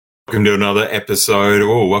Welcome to another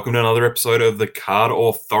episode of the Card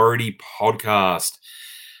Authority podcast.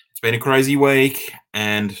 It's been a crazy week,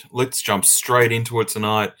 and let's jump straight into it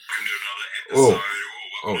tonight. Don't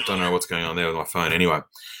know what's going on there with my phone. Anyway,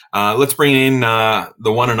 let's bring in the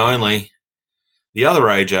one and only, the other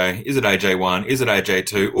AJ. Is it AJ1? Is it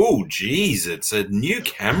AJ2? Oh, geez, it's a new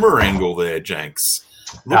camera angle there, Jenks.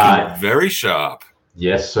 Looking very sharp.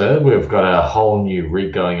 Yes, sir. We've got a whole new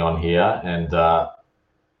rig going on here, and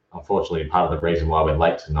unfortunately, part of the reason why we're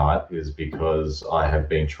late tonight is because I have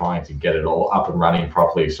been trying to get it all up and running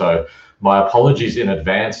properly. So my apologies in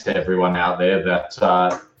advance to everyone out there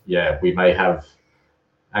that, we may have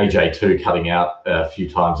AJ2 cutting out a few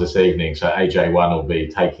times this evening. So AJ1 will be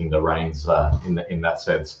taking the reins in that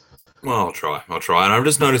sense. Well, I'll try. And I've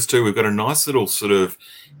just noticed too, we've got a nice little sort of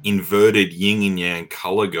inverted yin and yang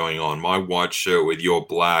color going on. My white shirt with your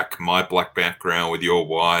black, my black background with your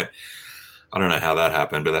white. I don't know how that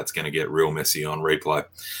happened, but that's going to get real messy on replay.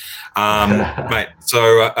 Mate,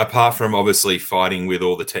 so apart from obviously fighting with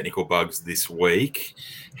all the technical bugs this week,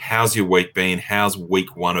 how's your week been? How's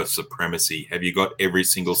week one of Supremacy? Have you got every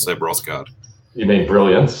single Seb Ross card? You mean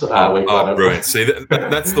brilliance? Brilliant. See,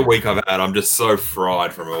 that's the week I've had. I'm just so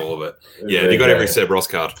fried from all of it. Yeah, have you got every Seb Ross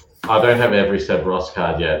card? I don't have every Seb Ross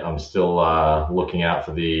card yet. I'm still looking out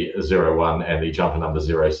for the 01 and the jumper number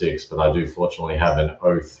 06, but I do fortunately have an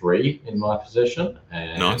 03 in my possession.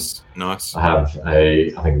 And nice. I have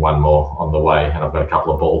I think one more on the way, and I've got a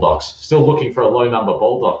couple of Bulldogs. Still looking for a low number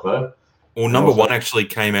Bulldog, though. Well, number one actually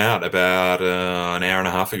came out about an hour and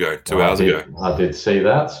a half ago, 2 hours ago. I did see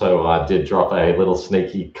that, so I did drop a little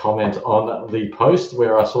sneaky comment on the post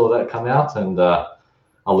where I saw that come out, and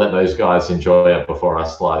I'll let those guys enjoy it before I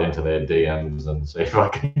slide into their DMs and see if I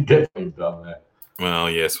can get things done there.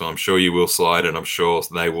 Well, yes, I'm sure you will slide, and I'm sure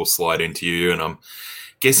they will slide into you, and I'm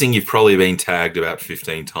guessing you've probably been tagged about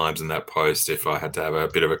 15 times in that post if I had to have a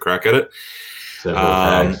bit of a crack at it. Several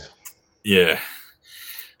tags. Yeah.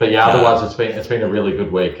 But yeah, otherwise it's been a really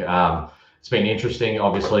good week. It's been interesting.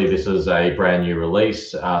 Obviously, this is a brand new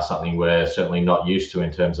release, something we're certainly not used to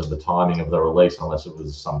in terms of the timing of the release, unless it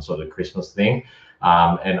was some sort of Christmas thing.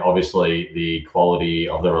 And obviously the quality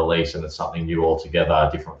of the release, and it's something new altogether,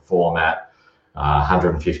 different format,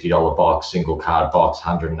 $150 box, single card box,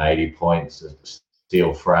 180 points,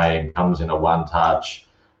 steel frame, comes in a one touch.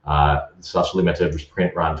 Such limited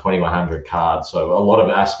print run, 2,100 cards. So a lot of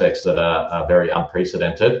aspects that are very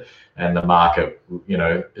unprecedented, and the market,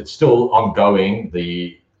 it's still ongoing,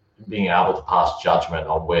 the being able to pass judgment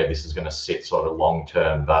on where this is going to sit sort of long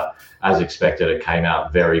term. But as expected, it came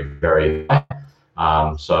out very, very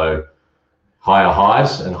high. So higher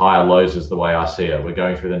highs and higher lows is the way I see it. We're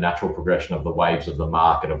going through the natural progression of the waves of the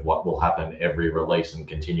market of what will happen every release and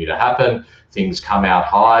continue to happen. Things come out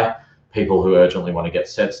high. People who urgently want to get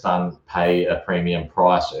sets done pay a premium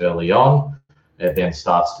price early on. It then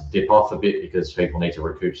starts to dip off a bit because people need to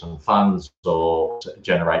recoup some funds or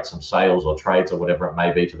generate some sales or trades or whatever it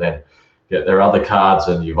may be to then get their other cards.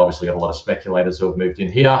 And you've obviously got a lot of speculators who have moved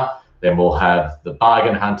in here. Then we'll have the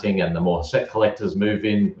bargain hunting and the more set collectors move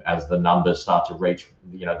in as the numbers start to reach,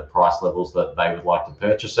 the price levels that they would like to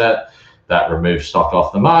purchase at. That removes stock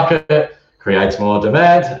off the market, creates more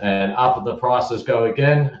demand, and up the prices go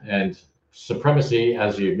again. And Supremacy,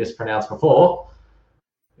 as you mispronounced before,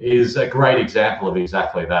 is a great example of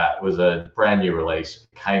exactly that. It was a brand new release,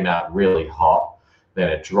 came out really hot, then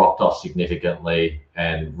it dropped off significantly,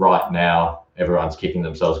 and right now everyone's kicking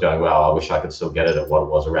themselves going, well, I wish I could still get it at what it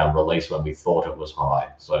was around release when we thought it was high.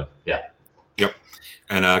 So yeah. Yep.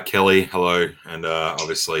 And Kelly, hello, and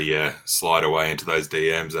obviously, slide away into those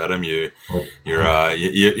DMs, Adam.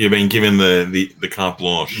 You've been given the carte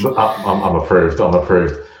blanche. I'm approved.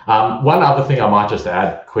 One other thing I might just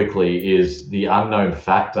add quickly is the unknown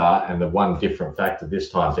factor, and the one different factor this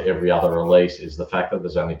time to every other release is the fact that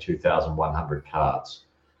there's only 2,100 cards.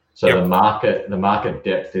 So the market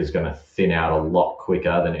depth is going to thin out a lot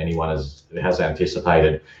quicker than anyone has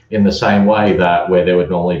anticipated, in the same way that where there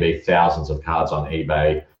would normally be thousands of cards on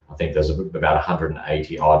eBay, I think there's about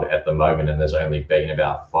 180 odd at the moment, and there's only been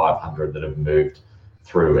about 500 that have moved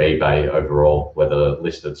through eBay overall, whether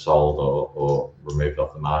listed, sold, or removed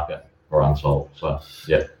off the market or unsold. So,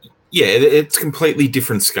 yeah. Yeah, it's completely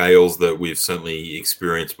different scales that we've certainly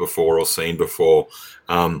experienced before or seen before.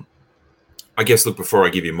 I guess, look, before I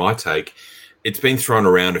give you my take, it's been thrown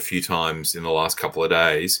around a few times in the last couple of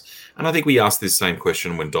days, and I think we asked this same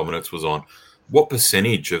question when Dominance was on. What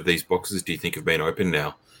percentage of these boxes do you think have been opened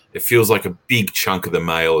now? It feels like a big chunk of the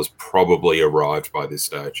mail has probably arrived by this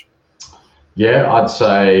stage. Yeah, I'd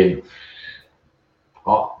say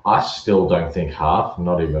I still don't think half,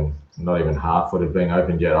 not even not even half would have been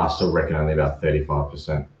opened yet. I still reckon only about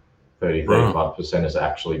 35%. 35% has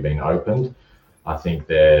actually been opened. I think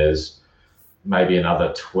there's maybe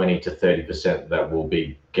another 20 to 30% that will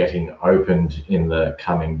be getting opened in the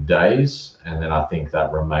coming days. And then I think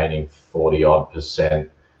that remaining 40 odd percent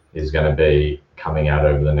is going to be coming out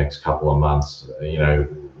over the next couple of months,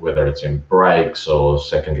 whether it's in breaks or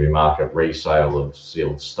secondary market resale of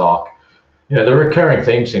sealed stock. The recurring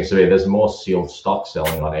theme seems to be there's more sealed stock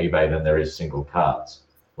selling on eBay than there is single cards,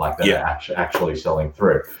 like that are actually selling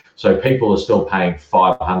through. So people are still paying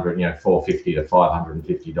 $450 to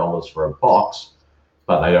 $550 for a box,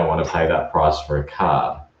 but they don't want to pay that price for a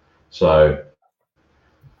card. So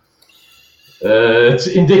it's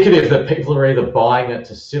indicative that people are either buying it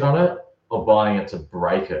to sit on it or buying it to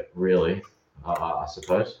break it, really, I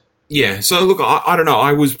suppose. Yeah. So look, I don't know.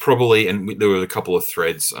 I was probably, and there were a couple of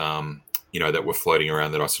threads, that were floating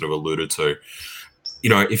around that I sort of alluded to.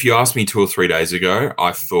 If you asked me 2 or 3 days ago,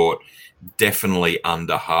 I thought definitely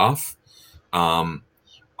under half. I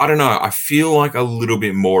don't know. I feel like a little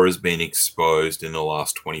bit more has been exposed in the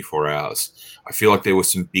last 24 hours. I feel like there were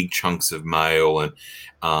some big chunks of mail, and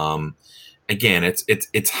again,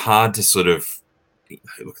 it's hard to sort of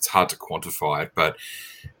look. It's hard to quantify it, but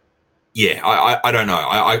yeah, I don't know.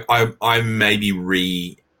 I may be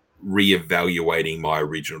reevaluating my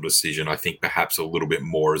original decision. I think perhaps a little bit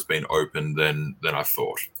more has been opened than I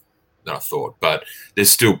thought. But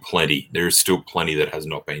there's still plenty. There is still plenty that has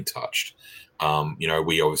not been touched.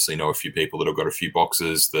 We obviously know a few people that have got a few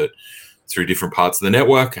boxes that through different parts of the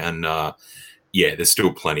network, and there's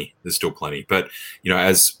still plenty. But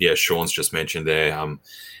as Sean's just mentioned there,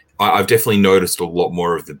 I've definitely noticed a lot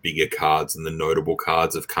more of the bigger cards and the notable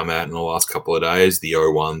cards have come out in the last couple of days, the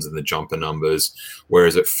O1s and the jumper numbers,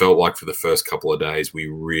 whereas it felt like for the first couple of days we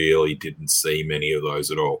really didn't see many of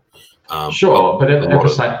those at all. Sure, but at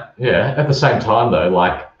the same time though,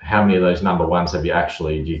 like how many of those number ones do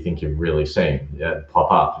you think you've really seen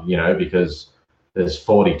pop up? Because there's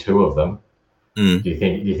 42 of them. Do you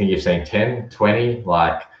think you've seen 10, 20?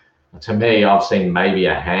 Like, to me, I've seen maybe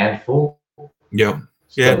a handful. Yeah.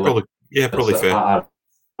 Yeah, probably. Yeah, probably fair.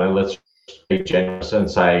 Let's be generous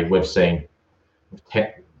and say we've seen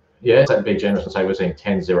 10. Yeah, let's be generous and say we've seen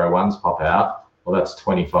 10 01s pop out. Well, that's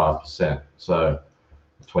 25%. So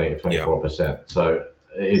 24%. Yeah. So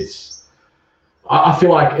it's. I feel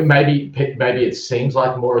like maybe it seems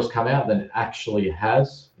like more has come out than it actually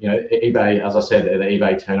has. eBay, as I said, the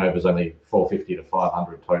eBay turnover is only 450 to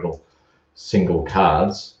 500 total single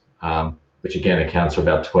cards, which again accounts for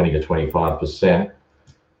about 20 to 25%.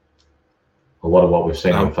 A lot of what we've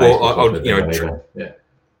seen on Facebook.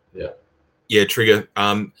 Trigger.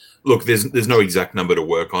 Look, there's no exact number to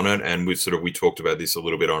work on it, and we talked about this a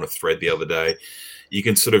little bit on a thread the other day. You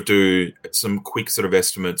can sort of do some quick sort of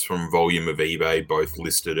estimates from volume of eBay, both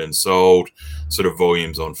listed and sold, sort of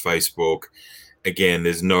volumes on Facebook. Again,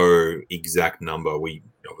 there's no exact number. We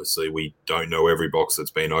don't know every box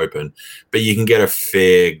that's been opened, but you can get a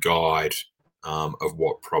fair guide of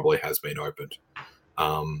what probably has been opened.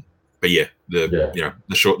 But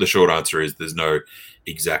the short answer is there's no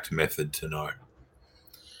exact method to know.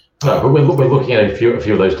 No, but we're looking at a few of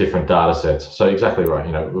those different data sets. So exactly right.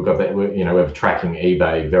 We've got that. We're tracking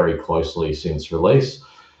eBay very closely since release,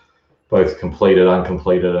 both completed,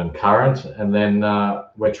 uncompleted, and current. And then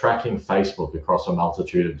we're tracking Facebook across a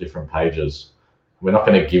multitude of different pages. We're not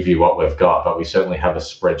going to give you what we've got, but we certainly have a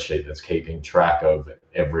spreadsheet that's keeping track of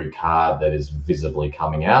every card that is visibly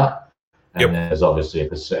coming out. And there's obviously a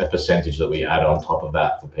percentage that we add on top of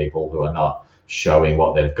that for people who are not showing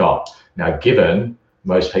what they've got. Now, given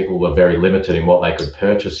most people were very limited in what they could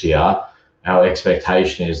purchase here, our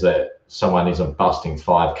expectation is that someone isn't busting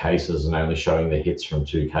 5 cases and only showing the hits from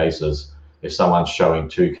 2 cases. If someone's showing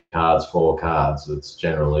 2 cards, 4 cards, it's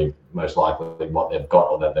generally most likely what they've got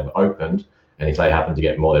or that they've opened. And if they happen to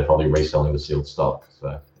get more, they're probably reselling the sealed stock.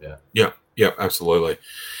 So, yeah. Yeah, absolutely.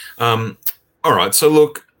 All right. So,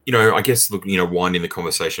 look, I guess, winding the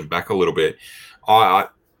conversation back a little bit, I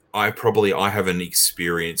haven't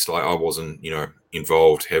experienced, I wasn't,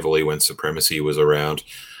 involved heavily when Supremacy was around.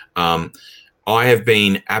 I have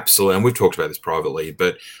been absolutely, and we've talked about this privately,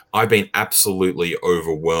 but I've been absolutely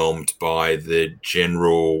overwhelmed by the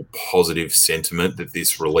general positive sentiment that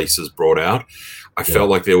this release has brought out. I felt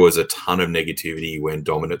like there was a ton of negativity when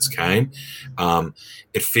Dominance came.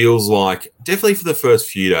 It feels like, definitely for the first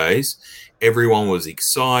few days, everyone was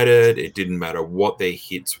excited. It didn't matter what their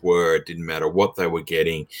hits were. It didn't matter what they were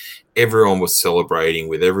getting. Everyone was celebrating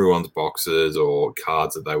with everyone's boxes or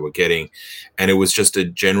cards that they were getting. And it was just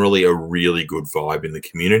generally a really good vibe in the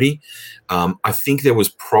community. I think there was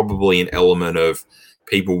probably an element of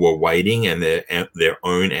people were waiting and their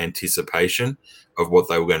own anticipation of what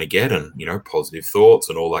they were going to get, and positive thoughts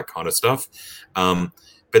and all that kind of stuff.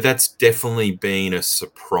 But that's definitely been a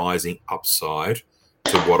surprising upside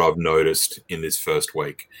to what I've noticed in this first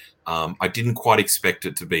week. I didn't quite expect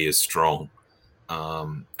it to be as strong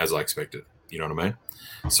as I expected. You know what I mean?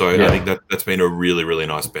 So I think that's been a really, really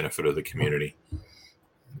nice benefit of the community.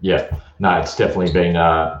 Yeah, no, it's definitely been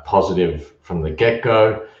positive from the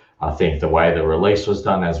get-go. I think the way the release was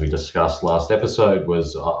done, as we discussed last episode,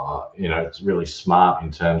 was, it's really smart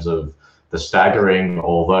in terms of the staggering,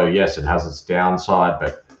 although, yes, it has its downside,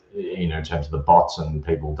 but, in terms of the bots and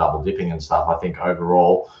people double dipping and stuff, I think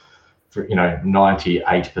overall, for,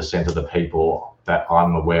 98% of the people that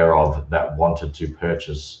I'm aware of that wanted to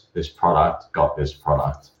purchase this product got this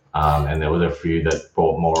product. And there were a few that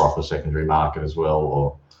bought more off the secondary market as well,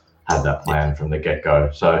 or had that plan from the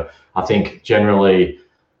get-go. So I think generally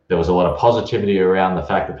there was a lot of positivity around the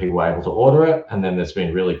fact that people were able to order it, and then there's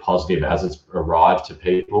been really positive as it's arrived to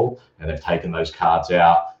people and they've taken those cards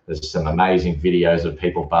out. There's some amazing videos of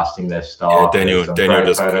people busting their stock. Daniel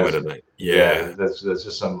just commented that. There's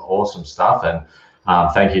just some awesome stuff, and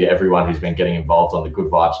thank you to everyone who's been getting involved on the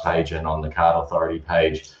Good Vibes page and on the Card Authority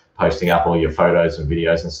page, posting up all your photos and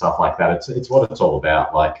videos and stuff like that. It's what it's all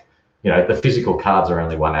about. Like, the physical cards are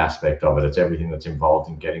only one aspect of it. It's everything that's involved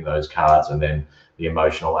in getting those cards, and then the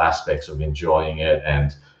emotional aspects of enjoying it.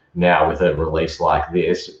 And now with a release like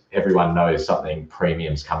this, everyone knows something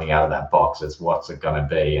premium's coming out of that box. It's what's it going to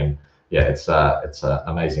be, and it's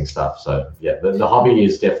amazing stuff. So the hobby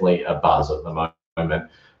is definitely a buzz at the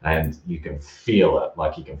moment, and you can feel it.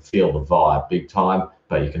 Like, you can feel the vibe big time,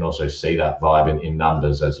 but you can also see that vibe in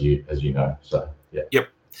numbers, as you know. So Yep.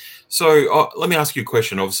 So let me ask you a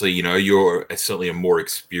question. Obviously, you're certainly a more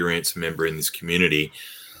experienced member in this community.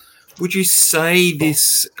 Would you say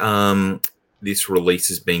this this release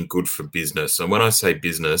has been good for business? And when I say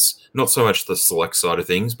business, not so much the select side of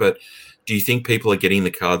things, but do you think people are getting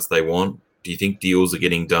the cards they want? Do you think deals are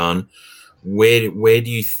getting done? Where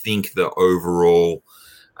do you think the overall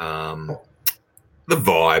the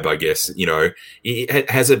vibe, I guess,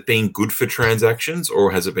 has it been good for transactions,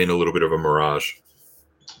 or has it been a little bit of a mirage?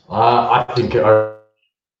 I think. Well,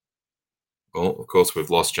 of course, we've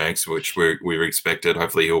lost Jenks, which we expected.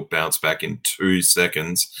 Hopefully, he'll bounce back in 2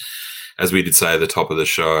 seconds. As we did say at the top of the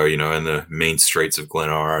show, in the mean streets of Glen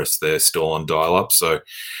Iris, they're still on dial-up. So,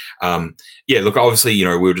 look, obviously,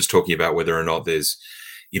 we were just talking about whether or not there's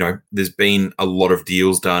been a lot of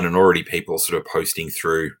deals done, and already people are sort of posting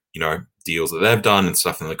through, deals that they've done and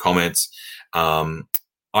stuff in the comments.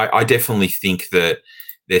 I definitely think that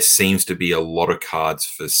there seems to be a lot of cards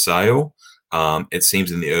for sale. It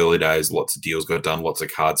seems in the early days, lots of deals got done, lots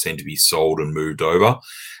of cards seem to be sold and moved over.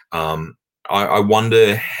 I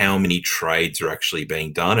wonder how many trades are actually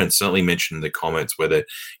being done, and certainly mention in the comments whether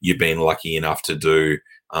you've been lucky enough to do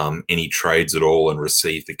any trades at all and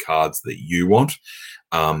receive the cards that you want.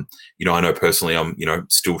 I know personally I'm,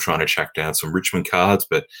 still trying to track down some Richmond cards,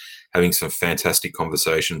 but having some fantastic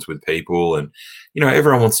conversations with people, and,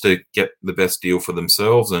 everyone wants to get the best deal for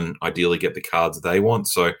themselves and ideally get the cards they want.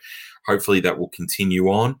 So hopefully that will continue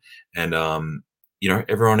on, and,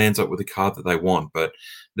 everyone ends up with a card that they want. But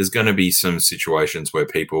there's going to be some situations where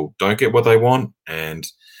people don't get what they want, and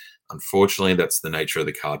unfortunately that's the nature of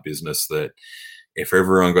the card business, that if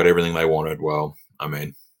everyone got everything they wanted, well,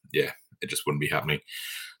 it just wouldn't be happening.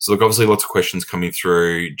 So look, obviously lots of questions coming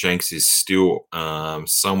through. Jenks is still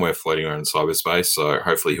somewhere floating around in cyberspace, so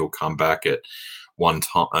hopefully he'll come back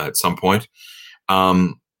at some point.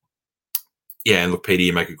 And look, Peter,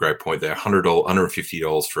 you make a great point there. $100,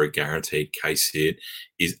 $150 for a guaranteed case hit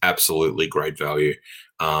is absolutely great value.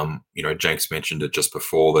 Jenks mentioned it just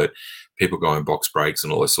before, that people go in box breaks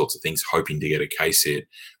and all those sorts of things hoping to get a case hit.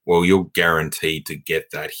 Well, you're guaranteed to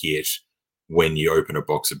get that hit when you open a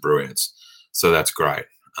box of Brilliance. So that's great.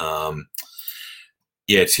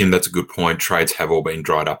 Tim, that's a good point. Trades have all been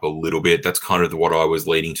dried up a little bit. That's kind of what I was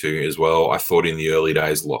leading to as well. I thought in the early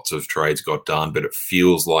days lots of trades got done, but it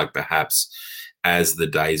feels like perhaps as the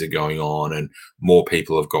days are going on and more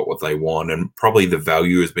people have got what they want, and probably the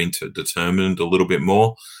value has been determined a little bit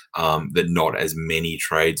more, that not as many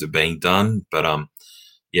trades are being done. But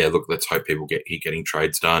look, let's hope people keep getting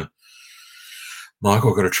trades done.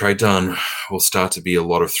 Michael, got a trade done. Will start to be a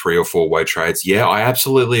lot of 3 or 4 way trades. Yeah, I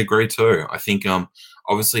absolutely agree too. I think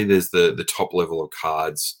obviously there's the top level of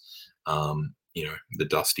cards, the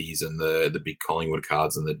Dusties and the big Collingwood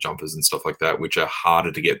cards and the jumpers and stuff like that, which are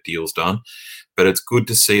harder to get deals done. But it's good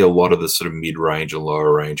to see a lot of the sort of mid-range and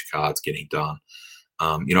lower range cards getting done.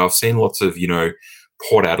 I've seen lots of,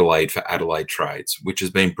 Port Adelaide for Adelaide trades, which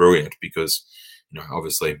has been brilliant because,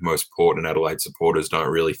 obviously most Port and Adelaide supporters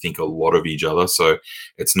don't really think a lot of each other. So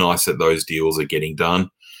it's nice that those deals are getting done.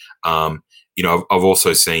 I've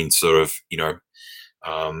also seen sort of,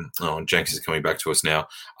 Jenks is coming back to us now.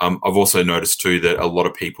 I've also noticed too that a lot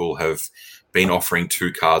of people have been offering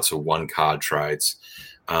 2 cards for 1 card trades.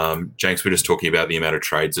 Jenks, we're just talking about the amount of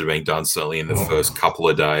trades that are being done certainly in the first couple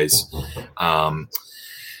of days.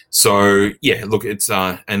 So yeah, look, it's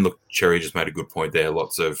and look, Cherry just made a good point there.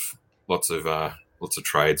 Lots of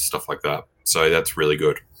trades, stuff like that. So that's really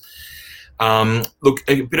good. Look,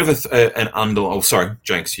 a bit of an under. Oh, sorry,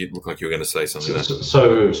 Jenks, you look like you were going to say something there.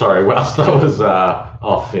 So sorry, whilst I was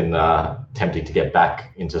off in attempting to get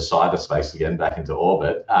back into cyberspace again, back into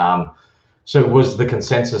orbit. So was the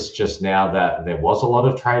consensus just now that there was a lot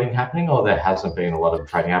of trading happening, or there hasn't been a lot of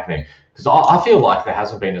trading happening? Because I feel like there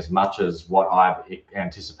hasn't been as much as what I've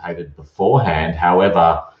anticipated beforehand.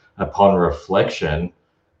 However, upon reflection,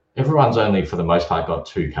 everyone's only, for the most part, got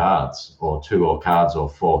 2 cards, or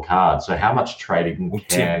 4 cards. So how much trading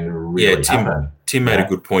can really happen? Tim made a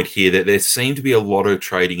good point here that there seemed to be a lot of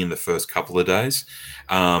trading in the first couple of days.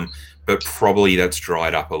 But probably that's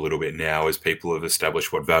dried up a little bit now as people have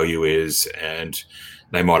established what value is, and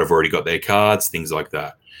they might have already got their cards, things like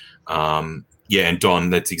that. And Don,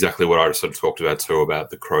 that's exactly what I sort of talked about too, about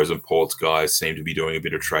the Crows and Ports guys seem to be doing a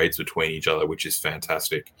bit of trades between each other, which is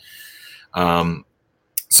fantastic.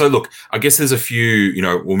 So look, I guess there's a few,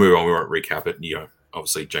 we'll move on. We won't recap it.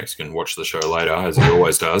 Obviously Jax can watch the show later, as he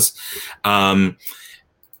always does.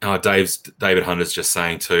 David Hunter's just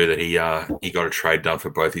saying too that he got a trade done for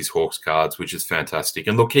both his Hawks cards, which is fantastic.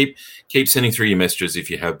 And look, keep sending through your messages if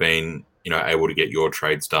you have been, able to get your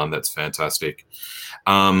trades done. That's fantastic.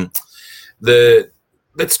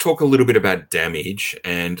 Let's talk a little bit about damage.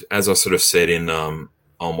 And as I sort of said in on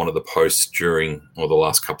one of the posts during the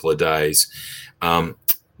last couple of days,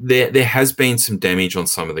 there has been some damage on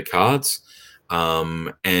some of the cards.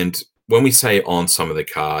 And when we say on some of the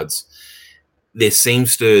cards, there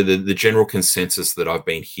seems to the general consensus that I've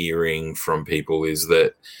been hearing from people is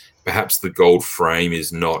that perhaps the gold frame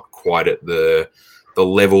is not quite at the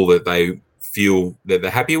level that they feel that they're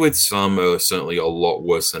happy with. Some are certainly a lot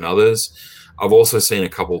worse than others. I've also seen a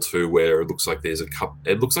couple too where it looks like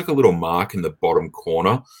it looks like a little mark in the bottom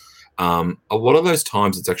corner. A lot of those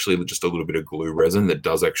times it's actually just a little bit of glue resin that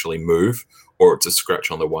does actually move, or it's a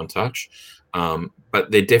scratch on the one touch.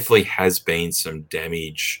 But there definitely has been some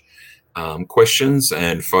damage questions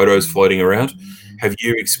and photos floating around. Have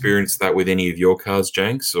you experienced that with any of your cards,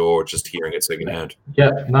 Jenks, or just hearing it secondhand?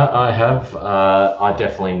 Yeah, no, I have. I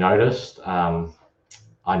definitely noticed.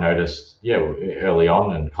 I noticed, early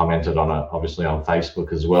on, and commented on it, obviously on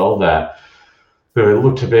Facebook as well, that there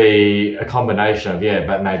looked to be a combination of,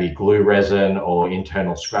 but maybe glue resin or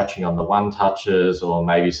internal scratching on the one touches, or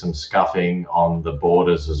maybe some scuffing on the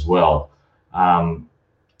borders as well.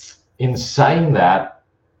 In saying that,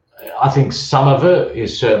 I think some of it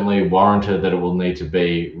is certainly warranted that it will need to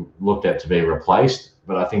be looked at to be replaced,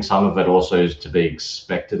 but I think some of it also is to be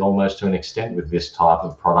expected almost to an extent with this type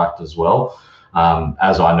of product as well.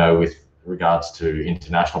 As I know with regards to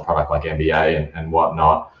international product like NBA and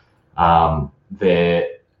whatnot,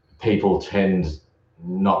 people tend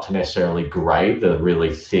not to necessarily grade the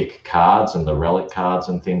really thick cards and the relic cards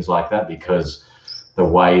and things like that, because the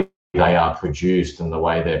way they are produced and the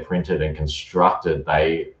way they're printed and constructed,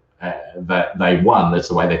 that's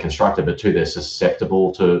the way they're constructed, but 2, they're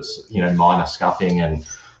susceptible to minor scuffing and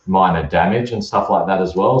minor damage and stuff like that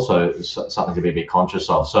as well. So it's something to be a bit conscious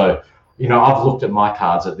of. So I've looked at my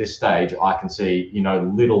cards at this stage. I can see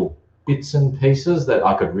little bits and pieces that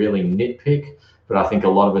I could really nitpick, but I think a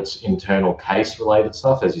lot of it's internal case related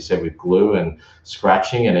stuff, as you said, with glue and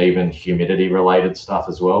scratching, and even humidity related stuff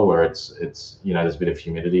as well, where it's there's a bit of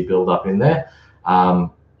humidity build up in there.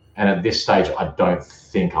 And at this stage, I don't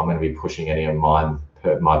think I'm going to be pushing any of my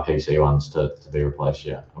PC ones to be replaced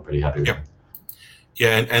yet. I'm pretty happy with them.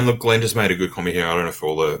 Yeah, and look, Glenn just made a good comment here. I don't know if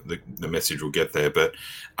all the message will get there, but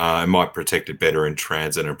it might protect it better in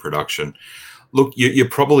transit and production. Look, you're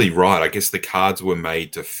probably right. I guess the cards were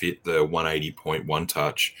made to fit the 180.1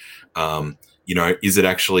 touch. Is it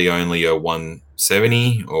actually only a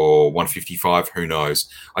 170 or 155? Who knows?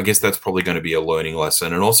 I guess that's probably going to be a learning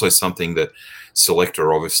lesson, and also something that Select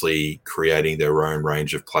are obviously creating their own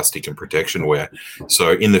range of plastic and protection wear.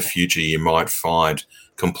 So in the future, you might find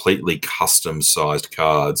completely custom-sized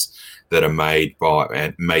cards that are made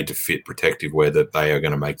to fit protective wear that they are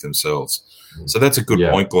going to make themselves. So that's a good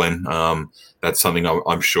point, Glenn. That's something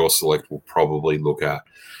I'm sure Select will probably look at.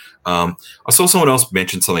 I saw someone else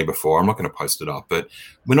mention something before. I'm not going to post it up, but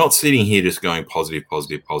we're not sitting here just going positive,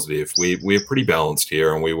 positive, positive. We're pretty balanced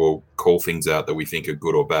here, and we will call things out that we think are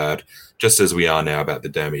good or bad, just as we are now about the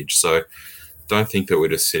damage. So don't think that we're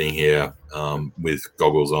just sitting here with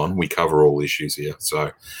goggles on. We cover all issues here.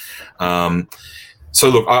 So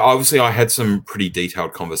look, I had some pretty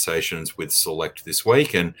detailed conversations with Select this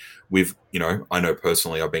week, and I know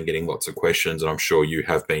personally I've been getting lots of questions, and I'm sure you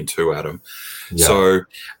have been too, Adam. Yeah. So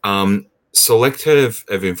Select have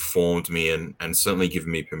informed me and certainly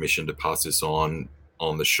given me permission to pass this on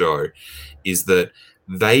the show, is that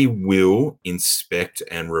they will inspect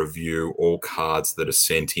and review all cards that are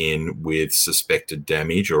sent in with suspected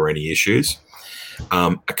damage or any issues.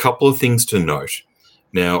 A couple of things to note.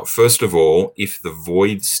 Now, first of all, if the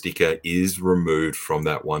void sticker is removed from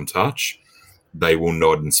that One Touch, they will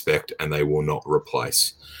not inspect and they will not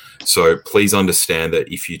replace. So please understand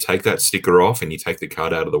that if you take that sticker off and you take the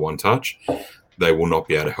card out of the One Touch, they will not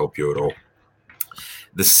be able to help you at all.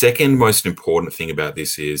 The second most important thing about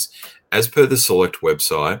this is, as per the Select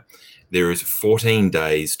website, there is 14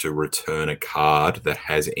 days to return a card that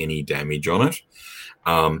has any damage on it.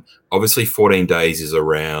 Obviously 14 days is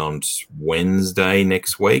around Wednesday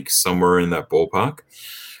next week, somewhere in that ballpark.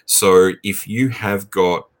 So if you have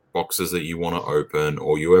got boxes that you want to open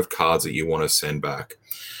or you have cards that you want to send back,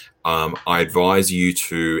 I advise you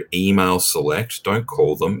to email Select. Don't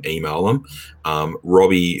call them, email them.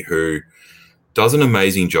 Robbie, who does an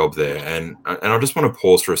amazing job there. And I just want to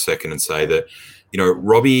pause for a second and say that,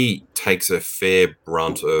 Robbie takes a fair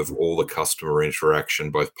brunt of all the customer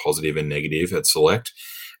interaction, both positive and negative, at Select.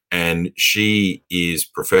 And she is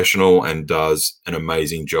professional and does an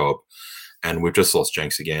amazing job. And we've just lost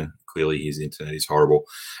Jenks again. Clearly his internet is horrible.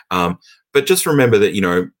 But just remember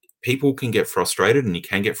that, people can get frustrated, and you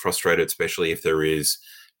can get frustrated, especially if there is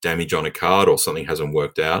damage on a card or something hasn't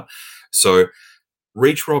worked out. So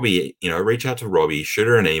reach out to Robbie, shoot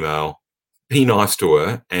her an email, be nice to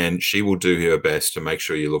her, and she will do her best to make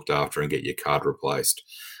sure you're looked after and get your card replaced.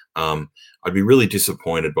 I'd be really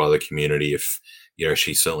disappointed by the community if,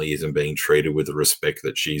 she certainly isn't being treated with the respect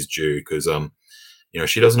that she's due, because,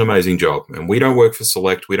 she does an amazing job. And we don't work for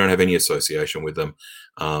Select. We don't have any association with them.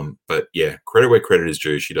 But yeah, credit where credit is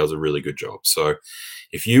due. She does a really good job. So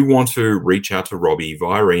if you want to reach out to Robbie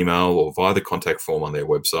via email or via the contact form on their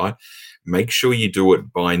website, make sure you do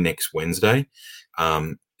it by next Wednesday.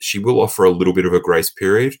 She will offer a little bit of a grace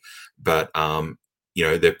period, but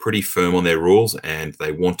they're pretty firm on their rules, and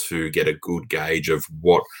they want to get a good gauge of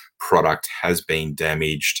what product has been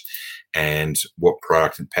damaged and what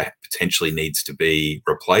product potentially needs to be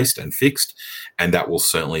replaced and fixed. And that will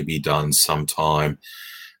certainly be done sometime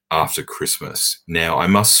after Christmas. Now, I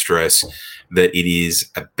must stress that it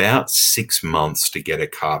is about 6 months to get a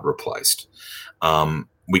card replaced.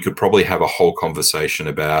 We could probably have a whole conversation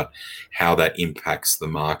about how that impacts the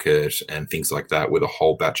market and things like that with a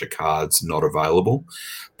whole batch of cards not available.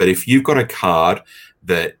 But if you've got a card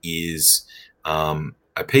that is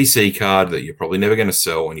a PC card that you're probably never going to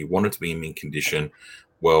sell and you want it to be in mint condition,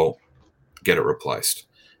 well, get it replaced.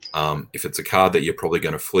 If it's a card that you're probably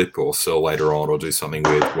going to flip or sell later on or do something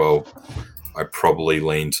with, well, I probably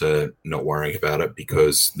lean to not worrying about it,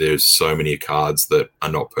 because there's so many cards that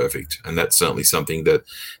are not perfect. And that's certainly something that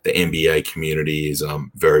the NBA community is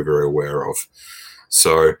very, very aware of.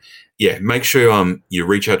 So, yeah, make sure you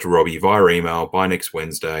reach out to Robbie via email by next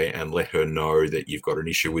Wednesday and let her know that you've got an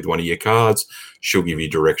issue with one of your cards. She'll give you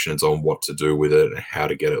directions on what to do with it and how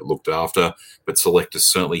to get it looked after. But Select is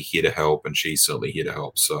certainly here to help, and she's certainly here to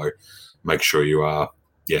help. So make sure you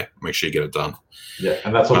make sure you get it done. Yeah,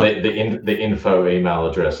 and that's on the info email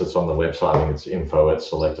address that's on the website. I think it's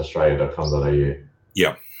info@selectaustralia.com.au.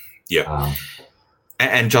 Yeah, yeah.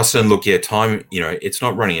 And Justin, look, time, it's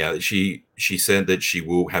not running out. She said that she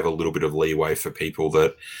will have a little bit of leeway for people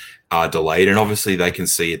that are delayed, and obviously they can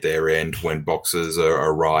see at their end when boxes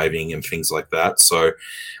are arriving and things like that. So,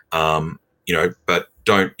 but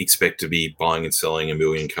don't expect to be buying and selling 1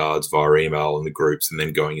 million cards via email in the groups and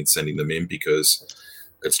then going and sending them in, because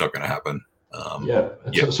it's not going to happen.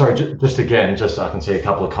 Sorry, just I can see a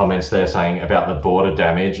couple of comments there saying about the border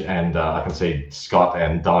damage, and I can see Scott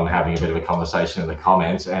and Don having a bit of a conversation in the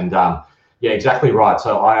comments, and exactly right.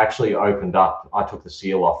 So I actually I took the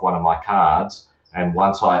seal off one of my cards, and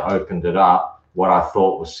once I opened it up, what I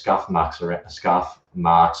thought was scuff marks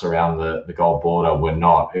around the gold border were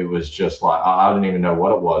not. It was just like, I don't even know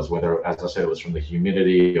what it was, whether, as I said, it was from the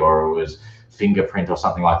humidity or it was fingerprint or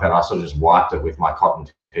something like that. I sort of just wiped it with my cotton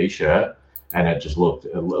t-shirt, and it just looked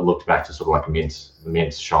back to sort of like a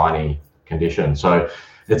mint shiny condition. So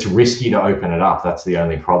it's risky to open it up. That's the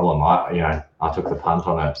only problem. I took the punt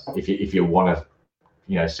on it. If you want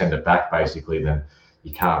to, send it back, basically, then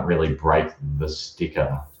you can't really break the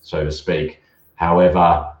sticker, so to speak.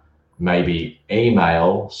 However, maybe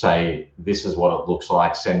email, say, this is what it looks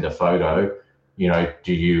like, send a photo,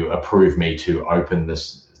 do you approve me to open the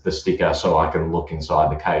sticker so I can look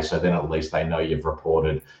inside the case? So then at least they know you've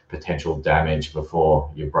reported potential damage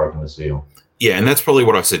before you've broken the seal. Yeah, and that's probably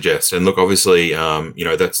what I suggest. And look, obviously,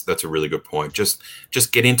 that's a really good point. Just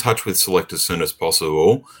get in touch with Select as soon as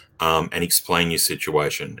possible, and explain your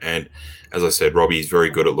situation. And as I said, Robbie's very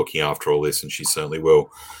good at looking after all this, and she certainly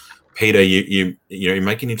will. Peter, you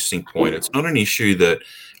make an interesting point. It's not an issue that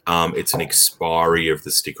it's an expiry of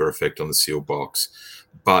the sticker effect on the seal box,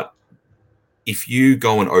 but if you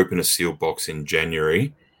go and open a seal box in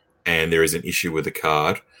January and there is an issue with the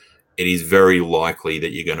card, it is very likely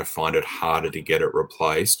that you're going to find it harder to get it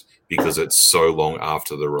replaced because it's so long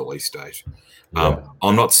after the release date. Yeah.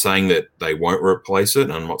 I'm not saying that they won't replace it.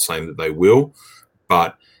 I'm not saying that they will,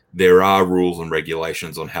 but there are rules and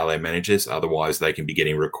regulations on how they manage this. Otherwise, they can be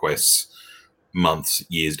getting requests months,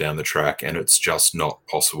 years down the track, and it's just not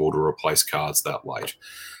possible to replace cards that late.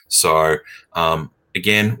 So,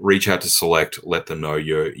 again, reach out to Select, let them know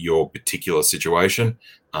your particular situation,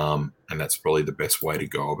 and that's probably the best way to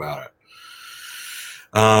go about it.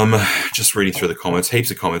 Just reading through the comments,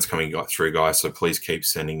 heaps of comments coming through, guys, so please keep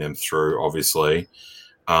sending them through, obviously.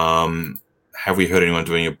 Have we heard anyone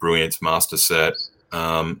doing a Brilliance Master set?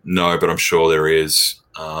 No, but I'm sure there is.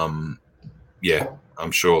 I'm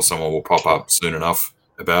sure someone will pop up soon enough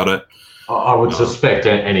about it. I would suspect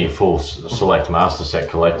any full Select Master Set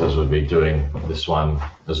collectors would be doing this one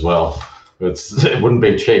as well. It wouldn't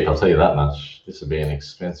be cheap, I'll tell you that much. This would be an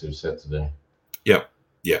expensive set to do.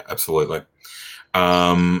 Yeah, absolutely.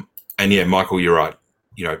 And yeah, Michael, you're right.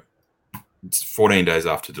 It's 14 days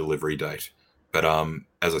after delivery date. But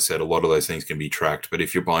as I said, a lot of those things can be tracked. But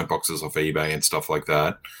if you're buying boxes off eBay and stuff like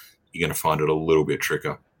that, you're going to find it a little bit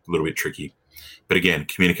tricky. But again,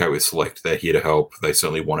 communicate with Select. They're here to help. They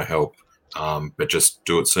certainly want to help. But just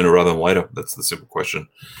do it sooner rather than later. That's the simple question.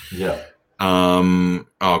 Yeah.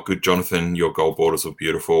 Good, Jonathan. Your gold borders look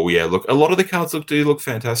beautiful. Yeah, look, a lot of the cards do look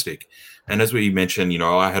fantastic. And as we mentioned,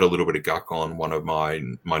 I had a little bit of guck on one of my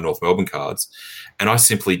North Melbourne cards, and I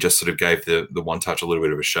simply just sort of gave the one touch a little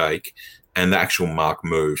bit of a shake, and the actual mark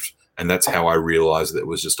moved. And that's how I realized that it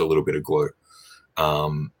was just a little bit of glue.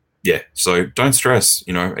 So don't stress.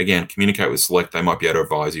 Again, communicate with Select. They might be able to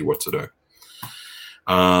advise you what to do.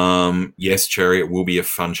 Yes, Cherry, it will be a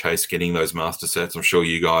fun chase getting those master sets. I'm sure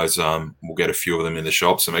you guys will get a few of them in the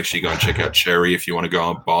shop, so make sure you go and check out Cherry if you want to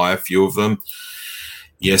go and buy a few of them.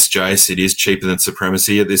 Yes, Jace, it is cheaper than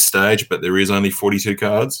Supremacy at this stage, but there is only 42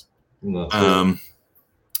 cards.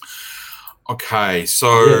 Okay,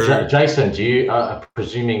 so Jason, do you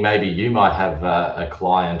presuming maybe you might have a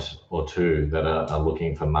client or two that are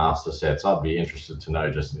looking for master sets? I'd be interested to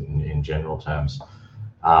know just in general terms.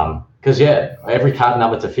 Because every card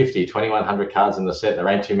number to 50, 2,100 cards in the set. There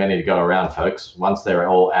ain't too many to go around, folks. Once they're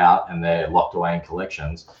all out and they're locked away in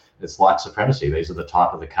collections, it's like Supremacy. These are the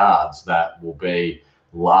type of the cards that will be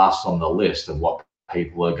last on the list of what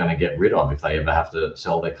people are going to get rid of if they ever have to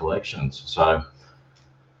sell their collections. So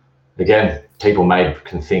again, people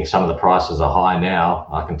can think some of the prices are high now.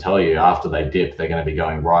 I can tell you after they dip, they're going to be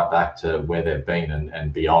going right back to where they've been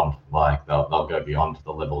and beyond. Like they'll go beyond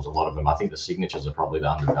the levels. A lot of them, I think the signatures are probably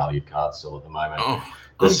the undervalued cards still at the moment. Some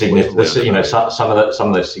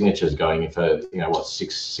of those signatures going in for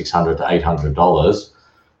 $600 to $800.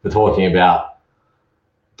 We're talking about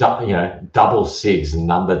double SIGs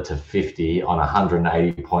numbered to 50 on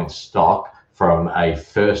 180 point stock from a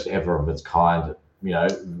first ever of its kind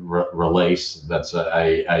release. That's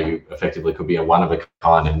a effectively could be a one of a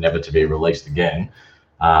kind and never to be released again.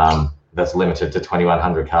 That's limited to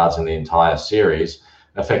 2,100 cards in the entire series.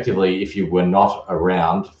 Effectively, if you were not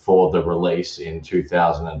around for the release in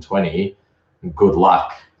 2020, good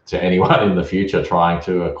luck to anyone in the future trying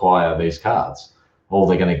to acquire these cards. All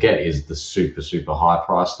they're going to get is the super, super high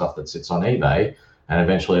price stuff that sits on eBay, and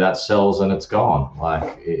eventually that sells and it's gone.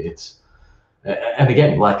 And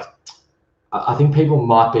again, I think people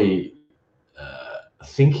might be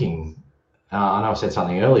thinking, I know I said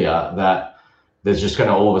something earlier, that there's just going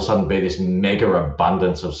to all of a sudden be this mega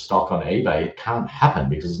abundance of stock on eBay. It can't happen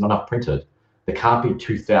because there's not enough printed. There can't be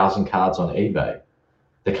 2,000 cards on eBay.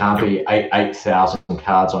 There can't be 8,000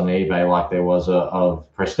 cards on eBay like there was of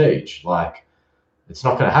Prestige. It's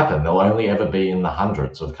not going to happen. They'll only ever be in the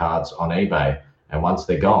hundreds of cards on eBay. And once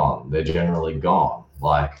they're gone, they're generally gone.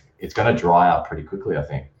 It's going to dry up pretty quickly, I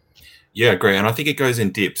think. Yeah, great. And I think it goes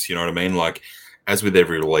in dips, you know what I mean? as with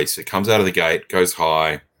every release, it comes out of the gate, goes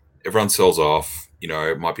high, everyone sells off.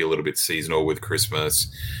 It might be a little bit seasonal with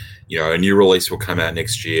Christmas. A new release will come out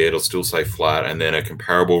next year. It'll still say flat, and then a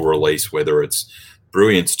comparable release, whether it's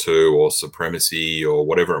Brilliance 2 or Supremacy or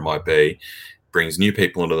whatever it might be, brings new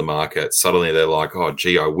people into the market. Suddenly they're like, oh,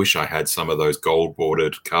 gee, I wish I had some of those gold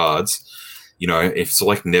bordered cards. If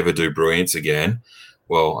Select never do Brilliance again,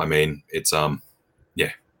 well, I mean, it's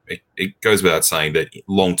it goes without saying that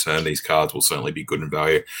long term these cards will certainly be good in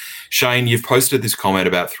value. Shane, you've posted this comment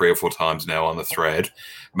about 3 or 4 times now on the thread,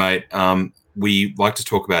 mate. We like to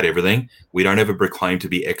talk about everything. We don't ever proclaim to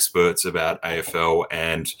be experts about AFL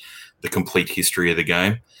and the complete history of the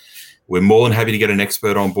game. We're more than happy to get an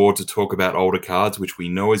expert on board to talk about older cards, which we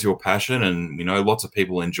know is your passion, and we know lots of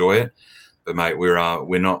people enjoy it. But mate,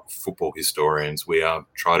 we're not football historians. We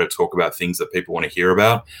try to talk about things that people want to hear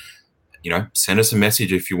about. Send us a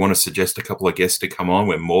message if you want to suggest a couple of guests to come on.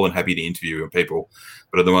 We're more than happy to interview people.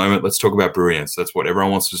 But at the moment, let's talk about Brilliance. That's what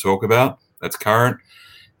everyone wants to talk about. That's current.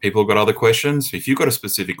 People have got other questions. If you've got a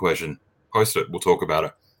specific question, post it. We'll talk about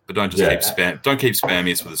it. But don't just keep spam. Don't keep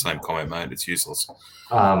spamming us with the same comment, mate. It's useless.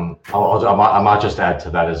 I might just add to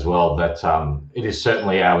that as well that it is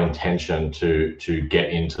certainly our intention to get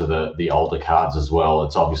into the older cards as well.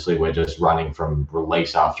 It's obviously we're just running from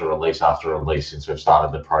release after release after release since we've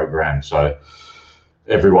started the program. So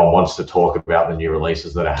everyone wants to talk about the new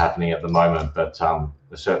releases that are happening at the moment, but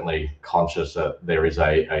we're certainly conscious that there is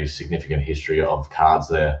a significant history of cards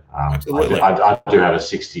there. Absolutely. I do have a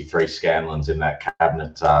 63 Scanlens in that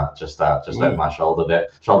cabinet, just over my shoulder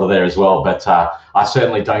there as well. But I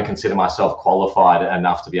certainly don't consider myself qualified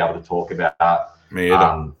enough to be able to talk about Me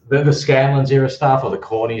either. the Scanlens era stuff or the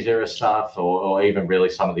Cornies era stuff or even really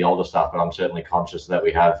some of the older stuff. But I'm certainly conscious that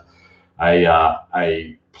we have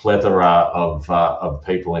a plethora of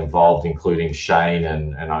people involved, including Shane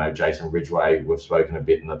and I know Jason Ridgway. We've spoken a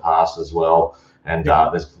bit in the past as well, and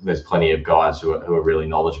there's plenty of guys who are really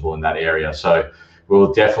knowledgeable in that area. So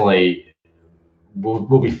we'll definitely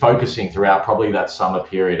we'll be focusing throughout probably that summer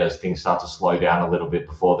period as things start to slow down a little bit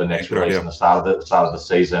before the next release and the start of the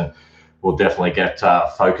season. We'll definitely get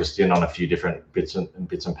focused in on a few different bits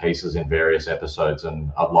and pieces in various episodes,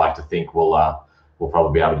 and I'd like to think we'll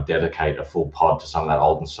probably be able to dedicate a full pod to some of that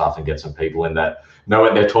olden stuff and get some people in that know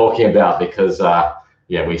what they're talking about because,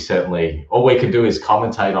 we certainly, all we can do is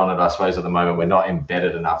commentate on it, I suppose, at the moment. We're not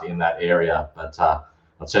embedded enough in that area, but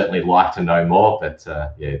I'd certainly like to know more. But,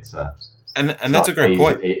 it's and that's a great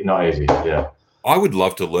point. Not easy, yeah. I would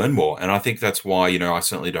love to learn more, and I think that's why, I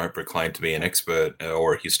certainly don't proclaim to be an expert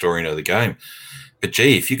or a historian of the game. But,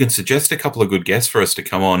 gee, if you can suggest a couple of good guests for us to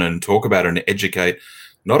come on and talk about and educate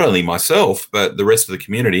not only myself, but the rest of the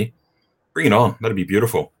community, bring it on. That'd be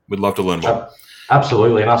beautiful. We'd love to learn more.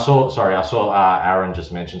 Absolutely. And I saw Aaron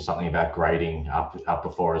just mentioned something about grading up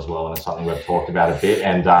before as well. And it's something we've talked about a bit.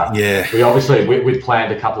 And we'd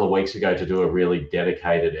planned a couple of weeks ago to do a really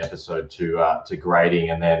dedicated episode to grading.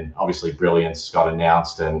 And then obviously Brilliance got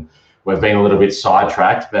announced and we've been a little bit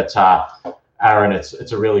sidetracked. But Aaron,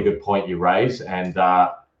 it's a really good point you raise. And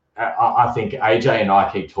I think AJ and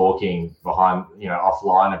I keep talking behind,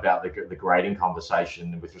 offline about the grading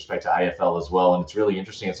conversation with respect to AFL as well. And it's really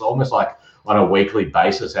interesting. It's almost like on a weekly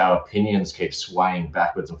basis, our opinions keep swaying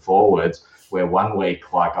backwards and forwards, where one week,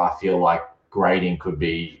 I feel like grading could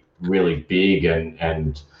be really big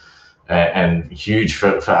and huge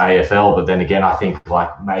for AFL. But then again, I think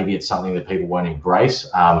maybe it's something that people won't embrace.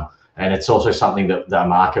 And it's also something that the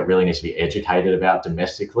market really needs to be educated about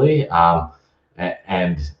domestically.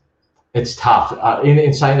 And it's tough.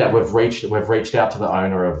 In saying that, we've reached out to the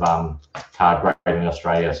owner of Card Grading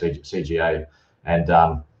Australia, CGA,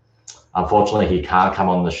 and unfortunately he can't come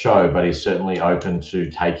on the show, but he's certainly open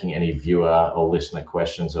to taking any viewer or listener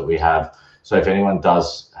questions that we have. So if anyone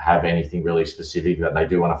does have anything really specific that they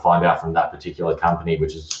do want to find out from that particular company,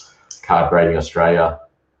 which is Card Grading Australia,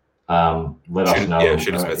 let us know.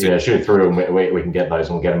 Shoot it through, and we can get those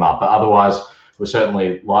and we'll get them up. But otherwise, we're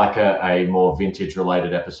certainly like a more vintage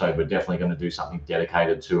related episode. We're definitely going to do something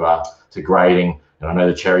dedicated to grading. And I know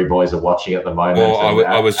the Cherry Boys are watching at the moment. Well,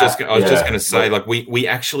 I was just going to say, we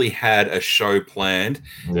actually had a show planned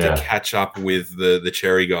to catch up with the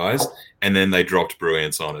Cherry guys, and then they dropped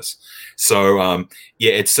Brilliance on us. So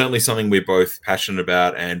it's certainly something we're both passionate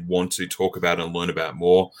about and want to talk about and learn about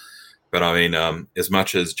more. But I mean, as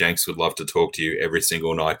much as Jenks would love to talk to you every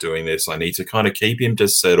single night doing this, I need to kind of keep him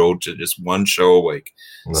just settled to just one show a week.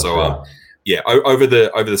 That's so, right. Over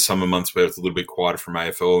the summer months where it's a little bit quieter from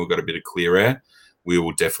AFL, we've got a bit of clear air. We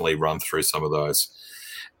will definitely run through some of those.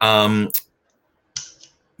 There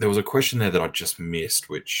was a question there that I just missed,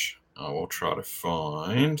 which I will try to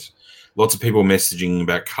find. Lots of people messaging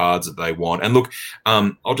about cards that they want. And look,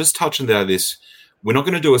 I'll just touch on this. We're not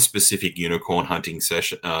going to do a specific unicorn hunting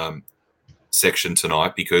section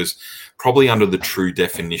tonight because probably under the true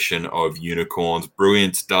definition of unicorns,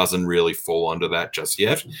 Brilliance doesn't really fall under that just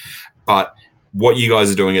yet. But what you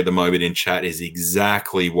guys are doing at the moment in chat is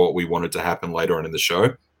exactly what we wanted to happen later on in the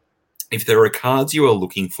show. If there are cards you are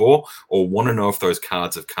looking for or want to know if those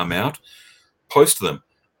cards have come out, post them.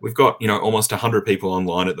 We've got, almost 100 people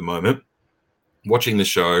online at the moment watching the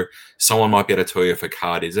show. Someone might be able to tell you if a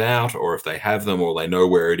card is out or if they have them or they know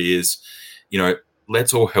where it is.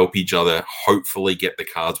 Let's all help each other hopefully get the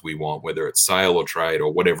cards we want, whether it's sale or trade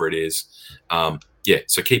or whatever it is.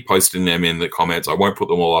 So keep posting them in the comments. I won't put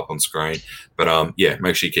them all up on screen, but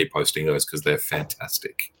make sure you keep posting those because they're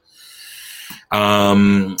fantastic.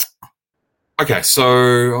 Okay,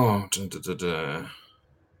 so...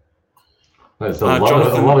 There's a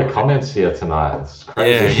lot of comments here tonight. It's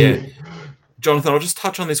crazy. Yeah. Jonathan, I'll just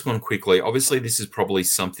touch on this one quickly. Obviously, this is probably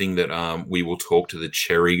something that we will talk to the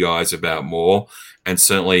Cherry guys about more, and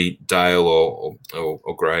certainly Dale or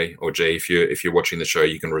Gray or G, if you're watching the show,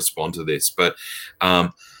 you can respond to this. But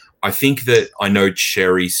I think that I know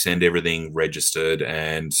Cherry send everything registered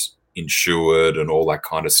and insured and all that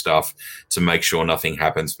kind of stuff to make sure nothing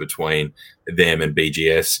happens between them and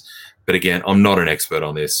BGS. But again, I'm not an expert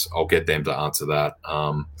on this. I'll get them to answer that.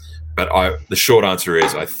 But the short answer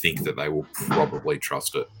is I think that they will probably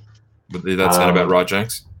trust it. Did that sound about right,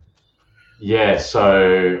 Jenks? Yeah,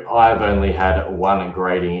 so I've only had one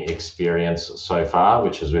grading experience so far,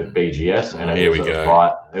 which is with BGS, and it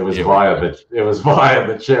was via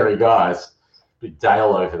the Cherry guys. Big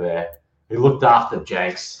Dale over there. He looked after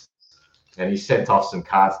Jenks, and he sent off some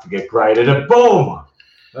cards to get graded, and boom!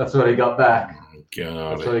 That's what he got back.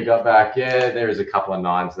 That's what he got back. Yeah, there is a couple of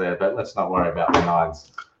 9s there, but let's not worry about the 9s.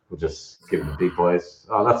 We'll just give the big boys.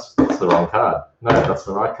 Oh, that's the wrong card. No, that's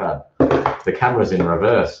the right card. The camera's in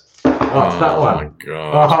reverse. Oh, it's that one. Oh, my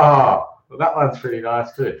God. Well, that one's pretty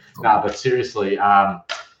nice too. No, but seriously,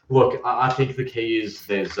 look, I think the key is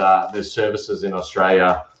there's services in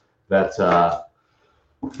Australia that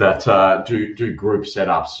do group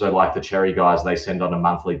setups. So like the Cherry guys, they send on a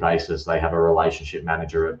monthly basis. They have a relationship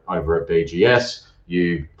manager over at BGS.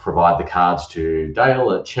 You provide the cards to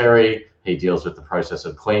Dale at Cherry. He deals with the process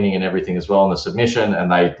of cleaning and everything as well in the submission,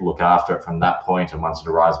 and they look after it from that point. And once it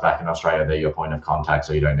arrives back in Australia, they're your point of contact,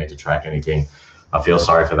 so you don't need to track anything. I feel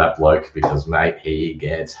sorry for that bloke because, mate, he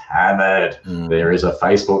gets hammered. There is a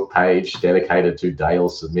Facebook page dedicated to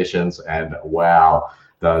Dale's submissions, and wow,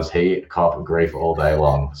 does he cop grief all day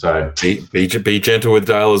long. So be gentle with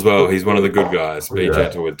Dale as well. He's one of the good guys. Be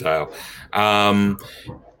gentle with Dale.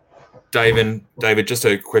 David, just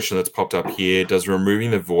a question that's popped up here. Does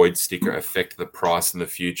removing the void sticker affect the price in the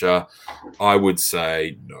future? I would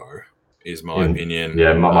say no, is my opinion.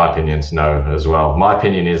 Yeah, my opinion's no as well. My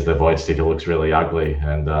opinion is the void sticker looks really ugly,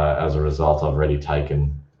 and as a result, I've already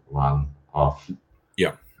taken one off.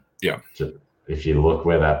 Yeah. If you look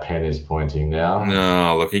where that pen is pointing now.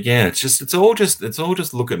 No, look again. It's all just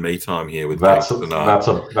look at me time here with that's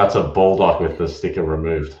a bulldog with the sticker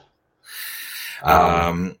removed.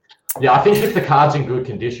 Yeah, I think if the card's in good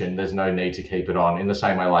condition, there's no need to keep it on. In the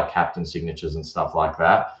same way, like captain signatures and stuff like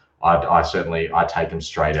that, I take them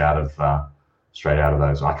straight out of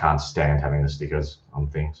those. I can't stand having the stickers on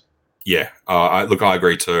things. Yeah, I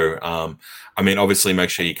agree too. I mean, obviously, make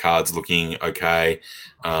sure your card's looking okay,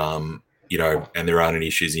 and there aren't any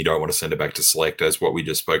issues. And you don't want to send it back to select, as what we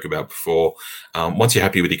just spoke about before. Once you're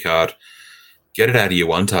happy with your card, get it out of your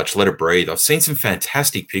one touch, let it breathe. I've seen some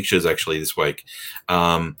fantastic pictures actually this week.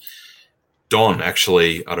 Don,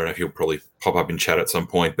 actually, I don't know if he'll probably pop up in chat at some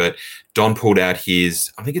point, but Don pulled out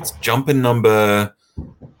his, I think it's jumper number,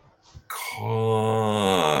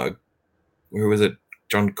 where was it?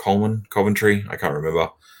 John Coleman, Coventry? I can't remember.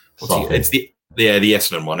 It's the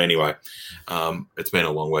Essendon one anyway. It's been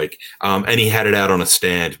a long week. And he had it out on a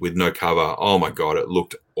stand with no cover. Oh my God, it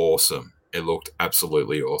looked awesome. It looked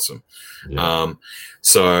absolutely awesome. Yeah.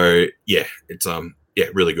 It's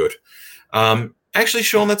really good. Actually,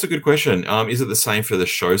 Sean, that's a good question. Is it the same for the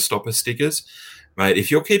Showstopper stickers? Mate,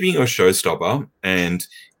 if you're keeping your Showstopper and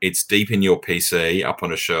it's deep in your PC up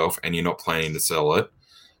on a shelf and you're not planning to sell it,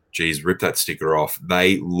 geez, rip that sticker off.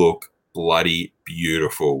 They look bloody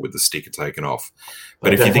beautiful with the sticker taken off.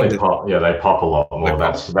 But if you think they pop a lot more.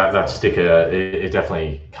 That sticker, it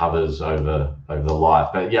definitely covers over the light.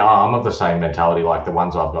 But yeah, I'm of the same mentality. Like the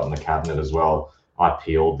ones I've got in the cabinet as well, I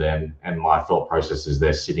peeled them, and my thought process is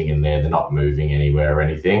they're sitting in there. They're not moving anywhere or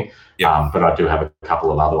anything. Yep. But I do have a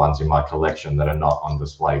couple of other ones in my collection that are not on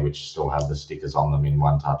display, which still have the stickers on them in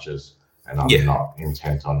one touches. And I'm not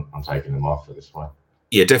intent on taking them off at this point.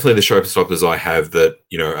 Yeah, definitely the showstoppers I have that,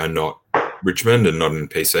 are not Richmond and not in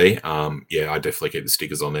PC. I definitely keep the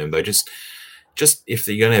stickers on them. They just if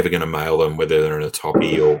you're ever going to mail them, whether they're in a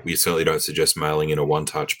toppy, or we certainly don't suggest mailing in a one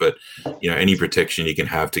touch, but any protection you can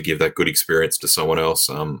have to give that good experience to someone else,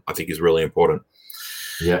 I think is really important.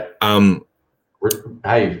 Yeah.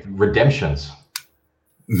 Hey, redemptions.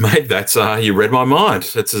 Mate, that's you read my mind.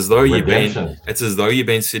 It's as though you've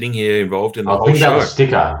been sitting here involved in the whole show. I think about the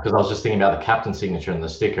sticker, because I was just thinking about the captain signature and the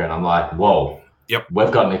sticker, and I'm like, whoa. Yep.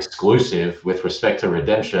 We've got an exclusive with respect to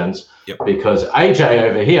redemptions, because AJ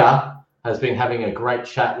over here has been having a great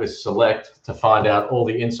chat with Select to find out all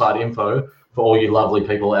the inside info for all you lovely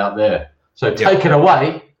people out there. So take it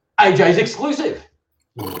away, AJ's exclusive.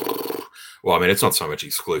 Well, I mean, it's not so much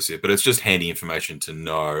exclusive, but it's just handy information to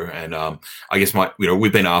know. And I guess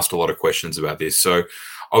we've been asked a lot of questions about this. So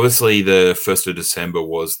obviously the 1st of December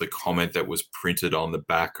was the comment that was printed on the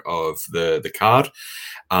back of the card.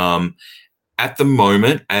 At the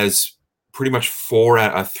moment, as pretty much 3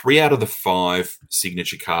 out of the 5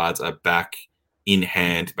 signature cards are back in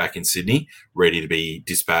hand, back in Sydney, ready to be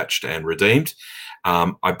dispatched and redeemed.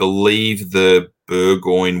 I believe the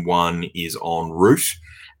Burgoyne one is en route.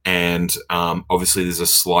 And obviously there's a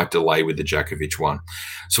slight delay with the Djakovic one.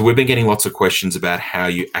 So we've been getting lots of questions about how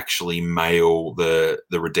you actually mail the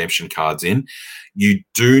redemption cards in. You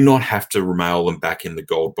do not have to mail them back in the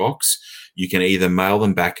gold box. You can either mail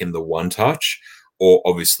them back in the one touch or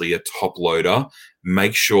obviously a top loader.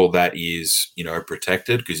 Make sure that is,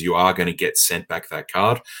 protected, because you are going to get sent back that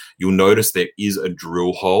card. You'll notice there is a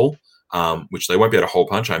drill hole, which they won't be able to hole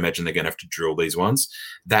punch. I imagine they're going to have to drill these ones.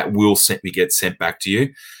 That will get sent back to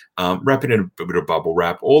you. Wrap it in a bit of bubble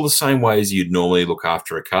wrap, all the same ways you'd normally look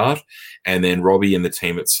after a card. And then Robbie and the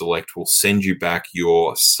team at Select will send you back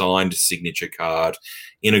your signed signature card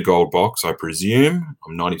in a gold box, I presume.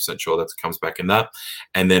 I'm 90% sure that comes back in that.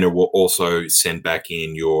 And then it will also send back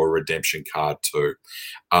in your redemption card too.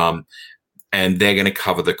 And they're going to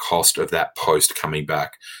cover the cost of that post coming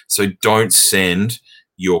back. So don't send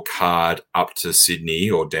your card up to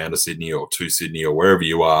Sydney or down to Sydney or to Sydney or wherever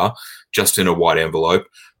you are just in a white envelope.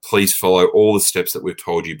 Please follow all the steps that we've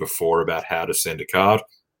told you before about how to send a card.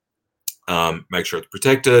 Make sure it's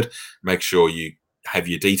protected. Make sure you have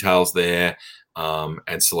your details there,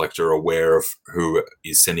 and Select are aware of who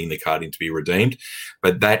is sending the card in to be redeemed.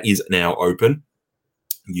 But that is now open.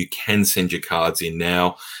 You can send your cards in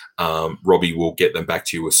now. Robbie will get them back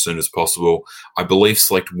to you as soon as possible. I believe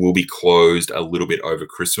Select will be closed a little bit over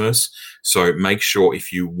Christmas. So make sure,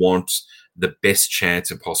 if you want the best chance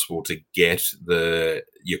possible to get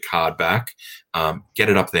your card back, get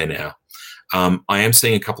it up there now. I am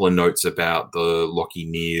seeing a couple of notes about the Lockie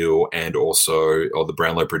Neal and also the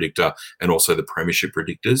Brownlow predictor and also the Premiership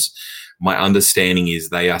predictors. My understanding is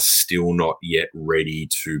they are still not yet ready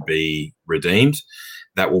to be redeemed.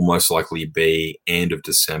 That will most likely be end of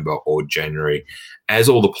December or January. As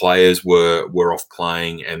all the players were off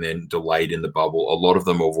playing and then delayed in the bubble, a lot of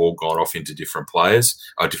them have all gone off into different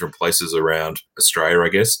places around Australia, I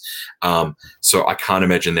guess. So I can't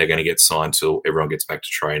imagine they're going to get signed till everyone gets back to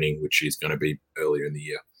training, which is going to be earlier in the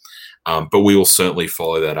year. But we will certainly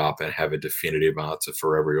follow that up and have a definitive answer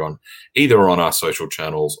for everyone, either on our social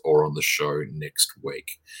channels or on the show next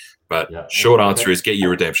week. But short answer is get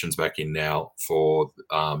your redemptions back in now for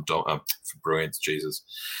Brilliance,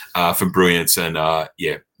 for Brilliance, and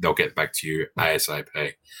they'll get back to you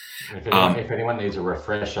ASAP. If anyone needs a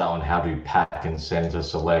refresher on how to pack and send to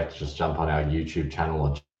Select, just jump on our YouTube channel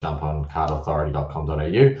or jump on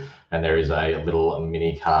cardauthority.com.au, and there is a little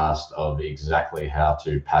mini cast of exactly how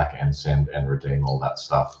to pack and send and redeem all that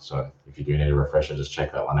stuff. So if you do need a refresher, just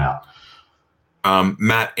check that one out.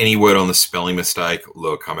 Matt, any word on the spelling mistake?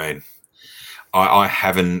 Look, I mean, I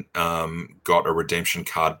haven't got a redemption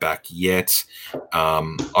card back yet.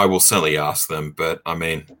 I will certainly ask them, but I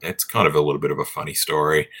mean, it's kind of a little bit of a funny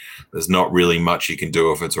story. There's not really much you can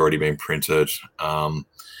do if it's already been printed.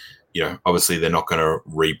 Obviously they're not going to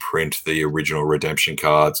reprint the original redemption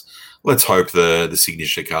cards. Let's hope the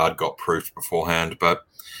signature card got proofed beforehand, but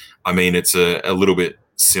I mean, it's a little bit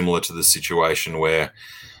similar to the situation where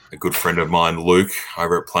a good friend of mine, Luke,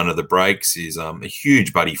 over at Planet of the Breaks, is a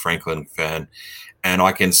huge Buddy Franklin fan. And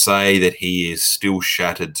I can say that he is still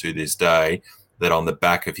shattered to this day that on the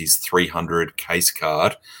back of his 300 case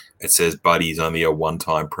card, it says Buddy's only a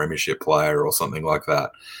one-time premiership player or something like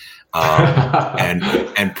that.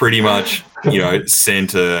 And pretty much,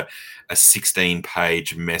 sent a a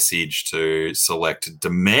 16-page message to Select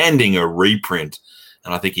demanding a reprint.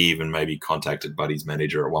 And I think he even maybe contacted Buddy's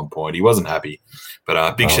manager at one point. He wasn't happy,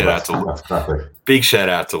 but big shout out to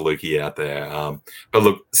Lukey out there. But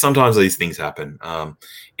look, sometimes these things happen.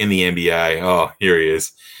 In the NBA, oh, here he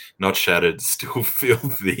is, not shattered, still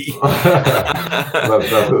filthy. That's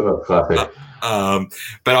classic.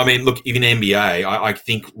 But I mean, look, even NBA, I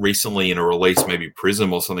think recently in a release, maybe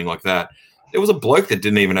Prism or something like that, there was a bloke that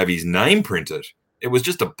didn't even have his name printed. It was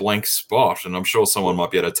just a blank spot, and I'm sure someone might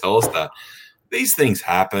be able to tell us that. These things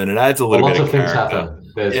happen. It adds a little bit of character. Lots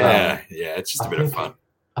of things happen. It's just a bit of fun.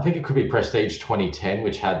 I think it could be Prestige 2010,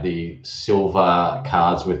 which had the silver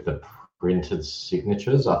cards with the printed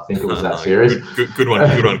signatures. I think it was that series. Good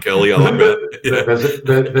one, Kelly. I like that. Yeah.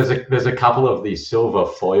 There's a couple of these silver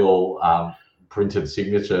foil printed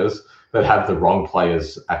signatures that have the wrong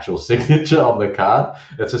player's actual signature on the card.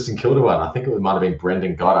 It's a St Kilda one. I think it might have been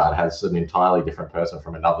Brendan Goddard has an entirely different person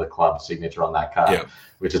from another club signature on that card,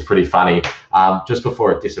 which is pretty funny. Just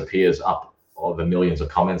before it disappears up all the millions of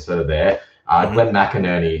comments that are there, Glenn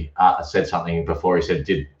McInerney said something before. He said,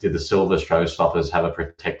 did the silver showstoppers have a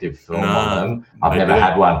protective film on them? I've never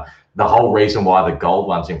had one. The whole reason why the gold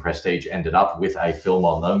ones in Prestige ended up with a film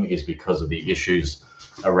on them is because of the issues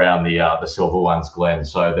around the silver ones, Glenn.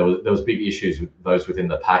 So there was big issues with those within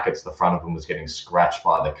the packets. The front of them was getting scratched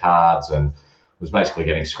by the cards and was basically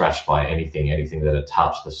getting scratched by anything that had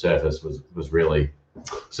touched the surface was really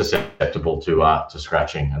susceptible to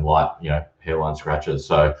scratching and light, hairline scratches.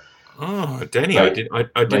 So, Danny, I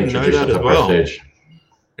didn't know that as well. Prestige.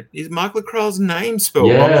 Is Mark Lacral's name spelled?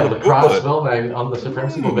 Yeah, Lacral's spell name on the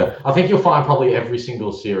Supremacy book. I think you'll find probably every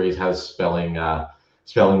single series has spelling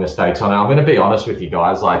mistakes on it. I'm going to be honest with you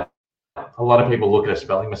guys. Like, a lot of people look at a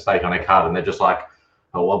spelling mistake on a card and they're just like,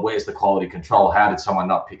 oh, well, where's the quality control? How did someone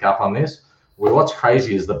not pick up on this? Well, what's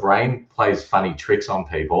crazy is the brain plays funny tricks on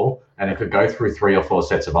people, and it could go through 3 or 4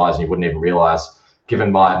 sets of eyes and you wouldn't even realize.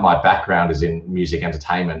 Given my background is in music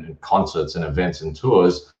entertainment and concerts and events and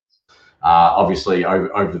tours, obviously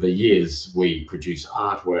over the years we produce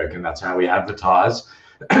artwork and that's how we advertise.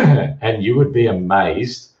 And you would be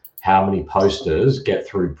amazed how many posters get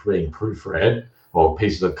through being proofread, or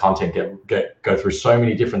pieces of content go through so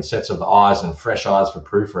many different sets of eyes and fresh eyes for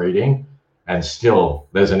proofreading, and still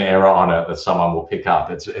there's an error on it that someone will pick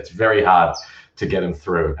up. It's very hard to get them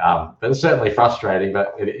through. But it's certainly frustrating,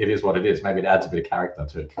 but it is what it is. Maybe it adds a bit of character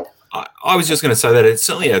too. I was just going to say that it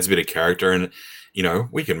certainly adds a bit of character, and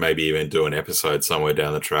we can maybe even do an episode somewhere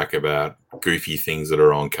down the track about goofy things that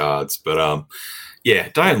are on cards. But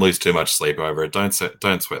don't lose too much sleep over it. Don't sweat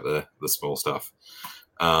the small stuff.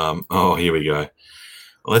 Here we go.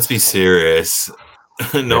 Let's be serious.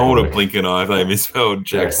 No one would blink an eye if they misspelled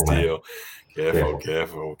Jack Steele.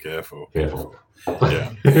 Careful. Yeah.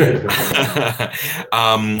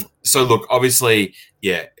 So look, obviously,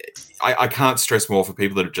 I can't stress more for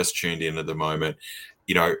people that have just tuned in at the moment.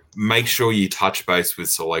 Make sure you touch base with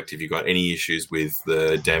Select if you've got any issues with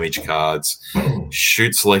the damaged cards.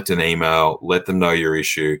 Shoot Select an email, let them know your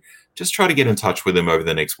issue. Just try to get in touch with them over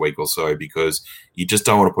the next week or so, because you just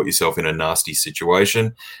don't want to put yourself in a nasty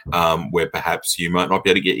situation where perhaps you might not be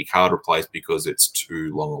able to get your card replaced because it's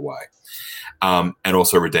too long away. And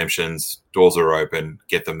also redemptions, doors are open,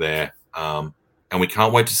 get them there. And we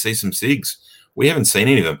can't wait to see some SIGs. We haven't seen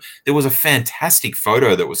any of them. There was a fantastic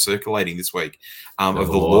photo that was circulating this week of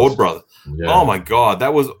the Lord brother. Yeah. Oh my God,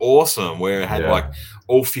 that was awesome, where it had like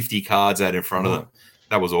all 50 cards out in front of them.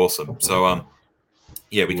 That was awesome. So,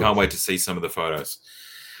 we can't wait to see some of the photos.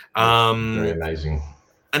 Very amazing.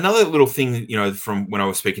 Another little thing, from when I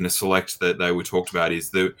was speaking to Select that they were talked about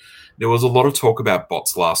is that there was a lot of talk about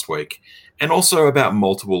bots last week, and also about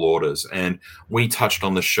multiple orders. And we touched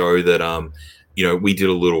on the show that, we did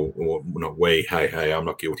a little, or not we, hey, I'm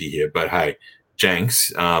not guilty here, but hey,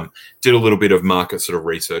 Janks did a little bit of market sort of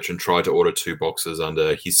research and tried to order 2 boxes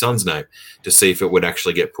under his son's name to see if it would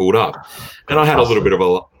actually get pulled up. And I had a little bit of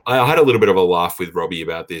a laugh with Robbie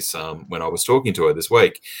about this when I was talking to her this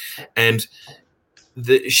week, and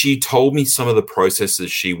she told me some of the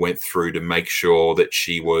processes she went through to make sure that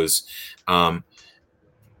she was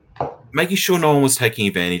making sure no one was taking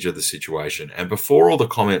advantage of the situation. And before all the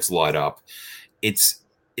comments light up, it's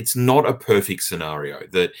not a perfect scenario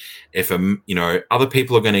that if other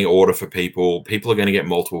people are going to order for people are going to get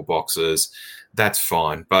multiple boxes, that's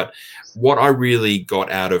fine. But what I really got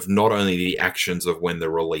out of not only the actions of when the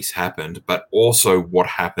release happened, but also what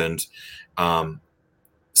happened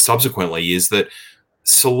subsequently, is that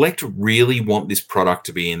Select really want this product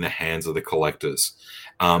to be in the hands of the collectors.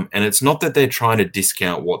 And it's not that they're trying to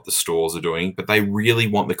discount what the stores are doing, but they really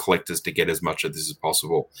want the collectors to get as much of this as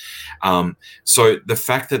possible. So the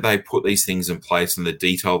fact that they put these things in place and the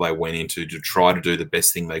detail they went into to try to do the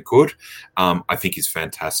best thing they could, I think is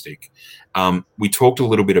fantastic. We talked a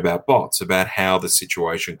little bit about bots, about how the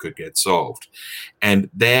situation could get solved. And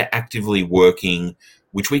they're actively working,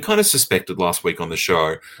 which we kind of suspected last week on the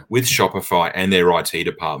show, with Shopify and their IT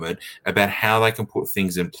department about how they can put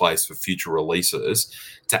things in place for future releases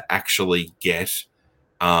to actually get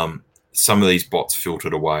some of these bots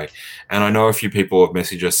filtered away. And I know a few people have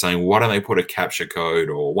messaged us saying, why don't they put a capture code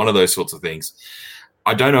or one of those sorts of things?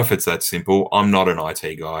 I don't know if it's that simple. I'm not an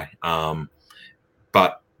IT guy.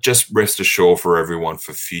 But just rest assured for everyone,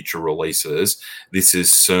 for future releases, this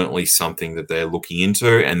is certainly something that they're looking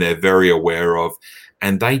into and they're very aware of.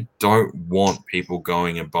 And they don't want people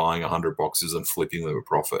going and buying 100 boxes and flipping them a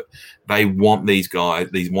profit. They want these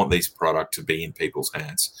product to be in people's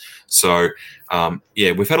hands. So,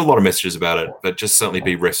 we've had a lot of messages about it, but just certainly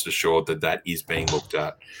be rest assured that that is being looked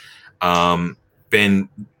at. Ben,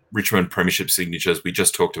 Richmond Premiership signatures, we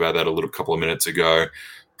just talked about that a couple of minutes ago.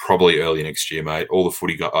 Probably early next year, mate. All the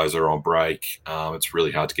footy guys are on break. It's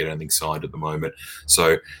really hard to get anything signed at the moment.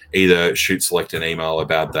 So either shoot Select an email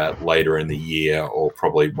about that later in the year or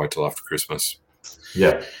probably wait till after Christmas.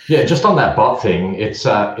 Yeah. Just on that bot thing, it's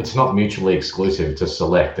not mutually exclusive to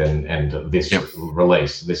Select and this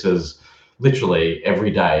release. This is literally every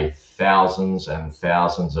day, thousands and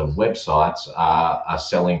thousands of websites are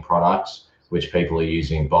selling products which people are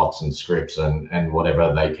using bots and scripts and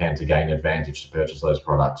whatever they can to gain advantage to purchase those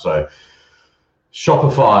products. So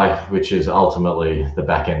Shopify, which is ultimately the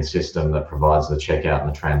back-end system that provides the checkout and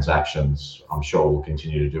the transactions, I'm sure will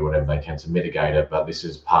continue to do whatever they can to mitigate it, but this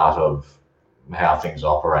is part of how things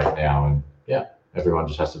operate now. And everyone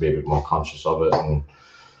just has to be a bit more conscious of it and a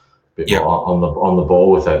bit more on the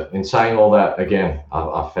ball with it. In saying all that, again,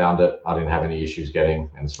 I found it, I didn't have any issues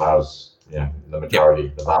getting, and as far as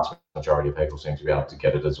the vast majority of people seem to be able to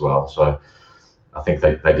get it as well. So I think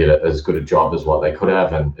they did as good a job as what they could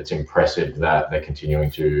have, and it's impressive that they're continuing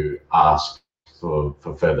to ask for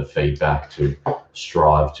further feedback to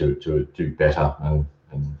strive to do better and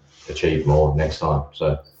achieve more next time.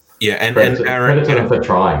 So and Aaron, credit to them for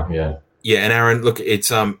trying. And Aaron, look, it's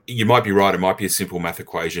you might be right. It might be a simple math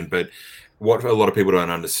equation, but what a lot of people don't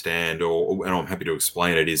understand, and I'm happy to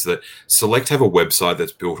explain it, is that Select have a website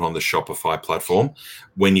that's built on the Shopify platform.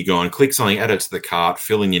 When you go and click something, add it to the cart,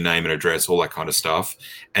 fill in your name and address, all that kind of stuff,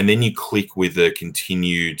 and then you click with the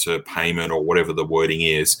continue to payment or whatever the wording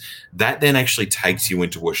is, that then actually takes you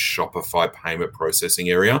into a Shopify payment processing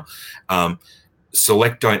area.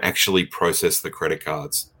 Select don't actually process the credit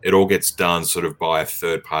cards. It all gets done sort of by a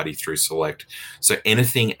third party through Select. So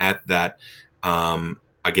anything at that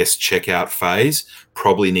checkout phase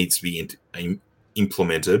probably needs to be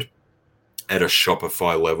implemented at a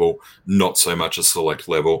Shopify level, not so much a Select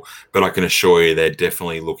level. But I can assure you they're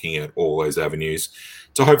definitely looking at all those avenues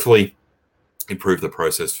to hopefully improve the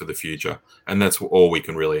process for the future. And that's all we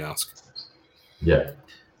can really ask. Yeah.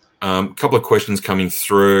 A couple of questions coming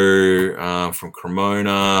through from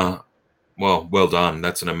Cremona. Well done.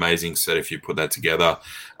 That's an amazing set if you put that together.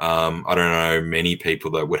 I don't know many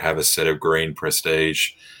people that would have a set of green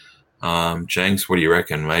Prestige. James, what do you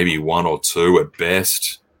reckon? Maybe one or two at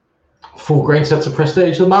best? Full green sets of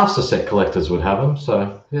Prestige. The master set collectors would have them.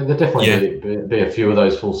 So, there definitely be a few of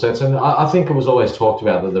those full sets. And I think it was always talked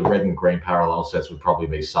about that the red and green parallel sets would probably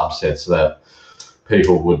be subsets that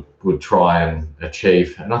people would try and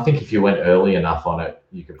achieve. And I think if you went early enough on it,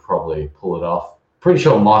 you could probably pull it off. Pretty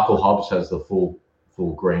sure Michael Hobbs has the full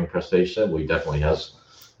green Prestige set. Well, he definitely has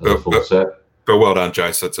a full set. But well done,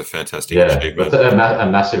 Jace. That's a fantastic achievement. That's a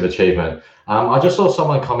massive achievement. I just saw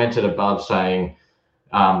someone commented above saying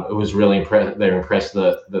it was really impressed. They're impressed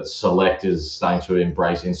that Select is starting to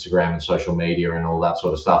embrace Instagram and social media and all that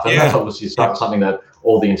sort of stuff. And that's obviously something that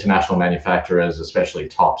all the international manufacturers, especially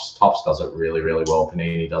Topps does it really, really well.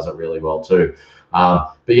 Panini does it really well too.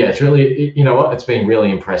 But it's really, it's been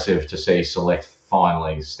really impressive to see Select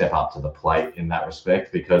finally step up to the plate in that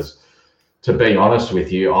respect, because to be honest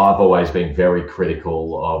with you, I've always been very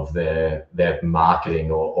critical of their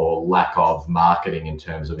marketing or lack of marketing in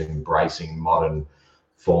terms of embracing modern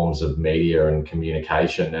forms of media and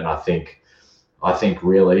communication. And I think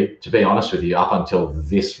really, to be honest with you, up until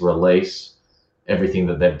this release, everything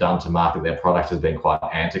that they've done to market their product has been quite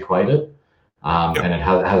antiquated. And it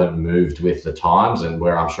hasn't moved with the times, and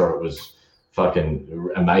where I'm sure it was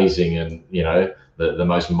fucking amazing and, the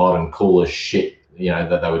most modern, coolest shit,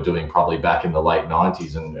 that they were doing probably back in the late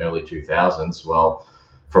 90s and early 2000s. Well,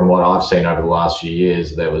 from what I've seen over the last few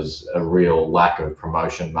years, there was a real lack of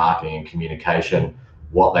promotion, marketing, and communication.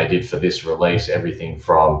 What they did for this release, everything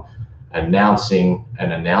from announcing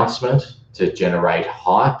an announcement to generate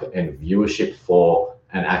hype and viewership for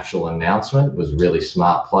an actual announcement, was really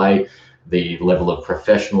smart play. The level of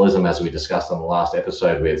professionalism, as we discussed on the last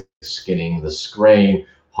episode, with skinning the screen,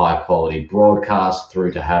 high quality broadcast,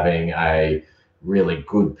 through to having a really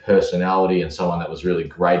good personality and someone that was really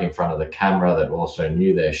great in front of the camera, that also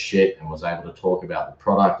knew their shit and was able to talk about the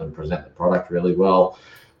product and present the product really well.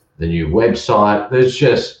 The new website, there's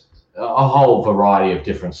just a whole variety of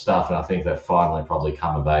different stuff, and I think they've finally probably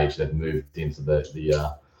come of age. They've moved into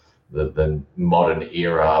the modern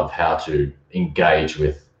era of how to engage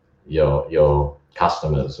with your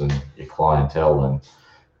customers and your clientele and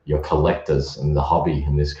your collectors and the hobby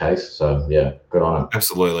in this case. So yeah, good on him.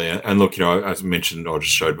 Absolutely. And look, as mentioned, I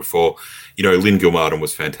just showed before, Lynn Gilmartin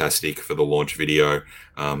was fantastic for the launch video.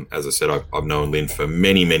 As I said, I've known Lynn for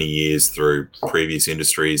many, many years through previous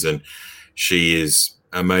industries, and she is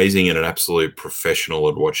amazing and an absolute professional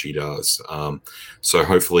at what she does. So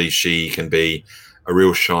hopefully she can be a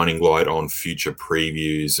real shining light on future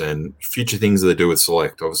previews and future things that they do with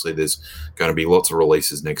Select. Obviously, there's going to be lots of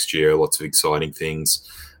releases next year, lots of exciting things.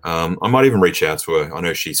 I might even reach out to her. I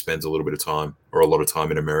know she spends a little bit of time, or a lot of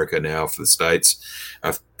time, in America now for the States.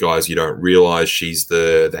 Guys, you don't realize she's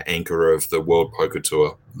the anchor of the World Poker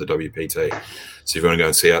Tour, the WPT. So if you want to go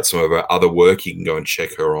and see out some of her other work, you can go and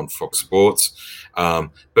check her on Fox Sports.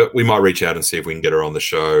 But we might reach out and see if we can get her on the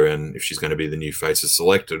show, and if she's going to be the new face of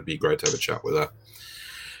Select, it'd be great to have a chat with her.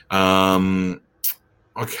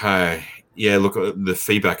 Okay. Yeah, look, the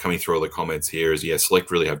feedback coming through all the comments here is,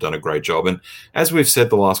 Select really have done a great job. And as we've said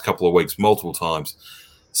the last couple of weeks multiple times,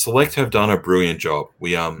 Select have done a brilliant job.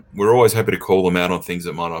 We're always happy to call them out on things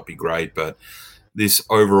that might not be great, but this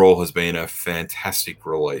overall has been a fantastic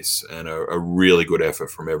release and a really good effort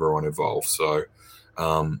from everyone involved. So,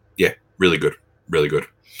 really good. Really good.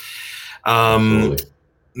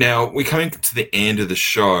 Now, we're coming to the end of the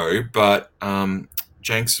show, but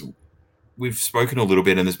Jenks, we've spoken a little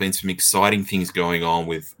bit, and there's been some exciting things going on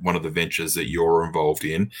with one of the ventures that you're involved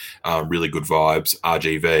in, Really Good Vibes,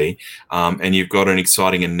 RGV, and you've got an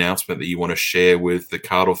exciting announcement that you want to share with the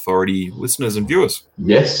Card Authority listeners and viewers.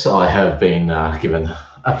 Yes, I have been given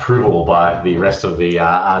approval by the rest of the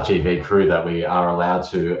RGV crew that we are allowed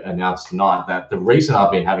to announce tonight that the reason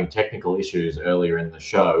I've been having technical issues earlier in the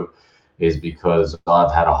show is because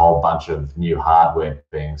I've had a whole bunch of new hardware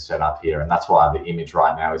being set up here, and that's why the image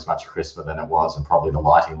right now is much crisper than it was, and probably the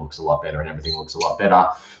lighting looks a lot better and everything looks a lot better.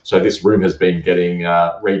 So this room has been getting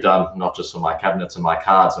redone, not just for my cabinets and my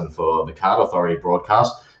cards and for the Card Authority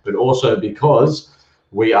broadcast, but also because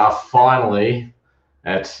we are finally,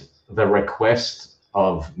 at the request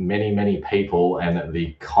of many, many people and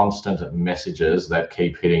the constant messages that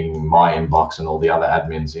keep hitting my inbox and all the other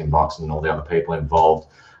admins' inbox and all the other people involved,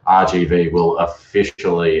 RGV will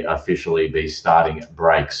officially be starting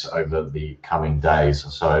breaks over the coming days.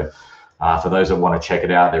 So for those that want to check it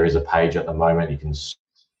out, there is a page at the moment. You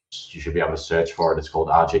should be able to search for it. It's called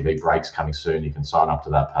RGV Breaks, coming soon. You can sign up to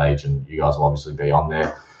that page, and you guys will obviously be on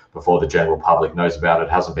there before the general public knows about it. It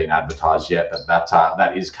hasn't been advertised yet, but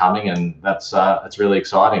that is coming, and it's really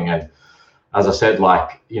exciting. And as I said,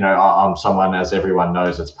 I'm someone, as everyone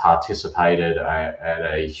knows, that's participated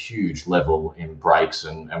at a huge level in breaks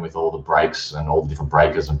and with all the breaks and all the different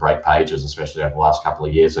breakers and break pages, especially over the last couple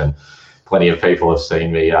of years. And plenty of people have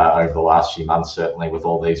seen me over the last few months, certainly with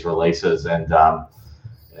all these releases. And,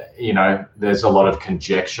 there's a lot of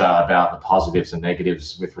conjecture about the positives and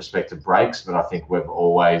negatives with respect to breaks, but I think we've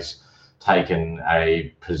always taken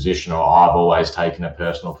a position, or I've always taken a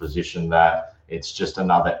personal position, that it's just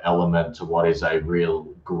another element to what is a real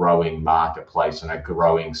growing marketplace and a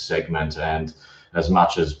growing segment. And as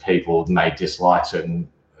much as people may dislike certain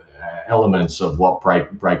elements of what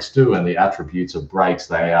breaks do and the attributes of breaks,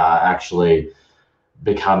 they are actually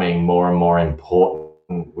becoming more and more important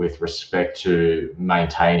with respect to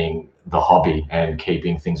maintaining the hobby and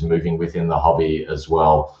keeping things moving within the hobby as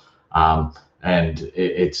well. And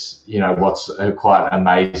it's, what's quite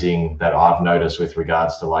amazing that I've noticed with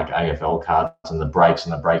regards to like AFL cards and the breaks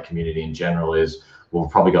and the break community in general is we've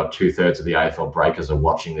probably got 2/3 of the AFL breakers are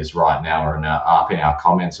watching this right now or up in our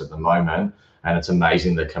comments at the moment. And it's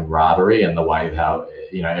amazing the camaraderie and the way how,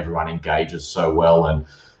 everyone engages so well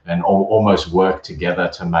and almost work together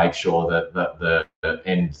to make sure that the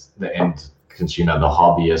end consumer, the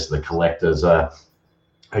hobbyists, the collectors are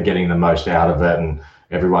getting the most out of it. And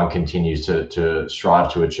everyone continues to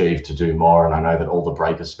strive to achieve, to do more. And I know that all the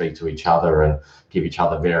breakers speak to each other and give each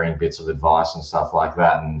other varying bits of advice and stuff like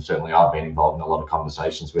that. And certainly I've been involved in a lot of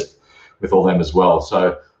conversations with all them as well.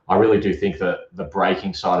 So I really do think that the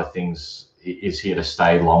breaking side of things is here to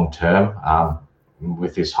stay long term.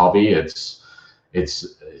 With this hobby, it's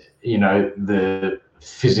the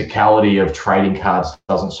physicality of trading cards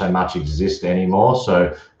doesn't so much exist anymore.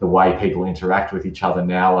 So the way people interact with each other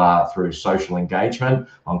now are through social engagement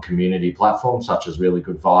on community platforms such as Really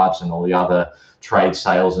Good Vibes and all the other trade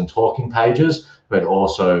sales and talking pages, but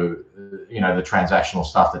also the transactional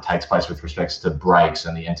stuff that takes place with respects to breaks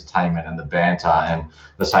and the entertainment and the banter. And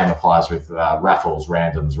the same applies with raffles,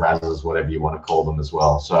 randoms, razzes, whatever you want to call them as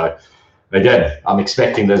well. So again, I'm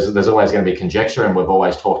expecting there's always going to be conjecture, and we've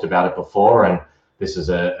always talked about it before. And this is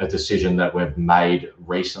a decision that we've made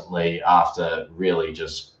recently after really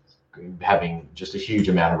just having just a huge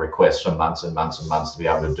amount of requests for months and months and months to be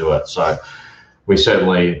able to do it. So we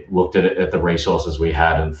certainly looked at the resources we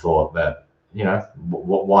had and thought that,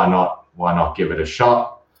 why not give it a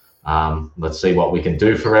shot? Let's see what we can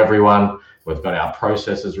do for everyone. We've got our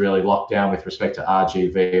processes really locked down with respect to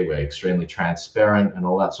RGV. We're extremely transparent and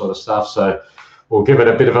all that sort of stuff. So we'll give it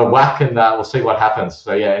a bit of a whack and we'll see what happens.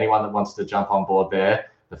 So yeah, anyone that wants to jump on board there,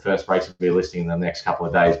 the first breaks will be listing in the next couple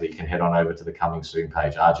of days, but you can head on over to the coming soon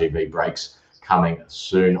page. RGV breaks coming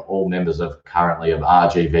soon. All members of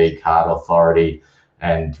RGV, Card Authority,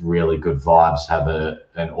 and Really Good Vibes have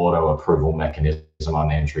an auto approval mechanism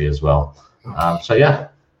on entry as well. So yeah.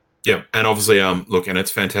 Yeah, and obviously, look, and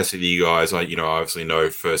it's fantastic that you guys, I obviously know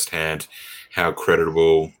firsthand how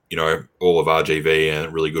creditable, all of RGV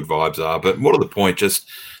and Really Good Vibes are. But more to the point, just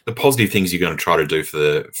the positive things you're going to try to do for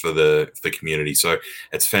the community. So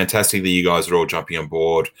it's fantastic that you guys are all jumping on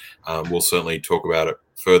board. We'll certainly talk about it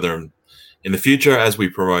further in the future as we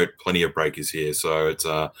promote plenty of breakers here. So it's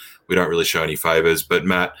we don't really show any favors. But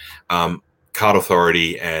Matt, Card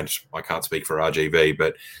Authority, and I can't speak for RGV,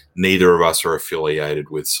 but neither of us are affiliated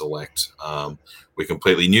with Select. We're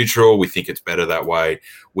completely neutral. We think it's better that way.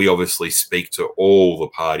 We obviously speak to all the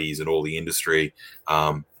parties and all the industry,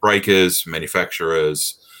 breakers,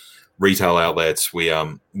 manufacturers, retail outlets. We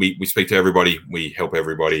speak to everybody. We help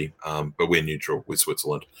everybody, but we're neutral with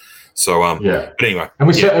Switzerland. So yeah. But anyway, and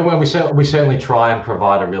we certainly try and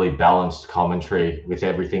provide a really balanced commentary with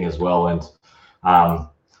everything as well. And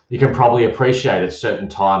you can probably appreciate at certain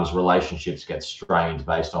times relationships get strained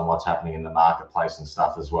based on what's happening in the marketplace and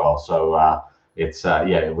stuff as well. So we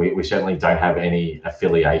certainly don't have any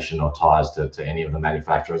affiliation or ties to any of the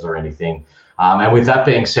manufacturers or anything. And with that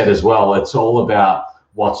being said as well, it's all about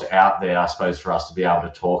what's out there, I suppose, for us to be able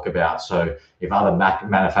to talk about. So if other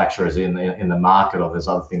manufacturers in the market, or there's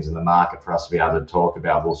other things in the market for us to be able to talk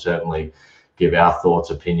about, we'll certainly give our thoughts,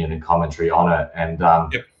 opinion, and commentary on it. And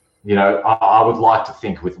yep. I would like to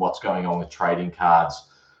think with what's going on with trading cards,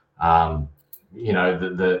 the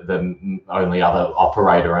only other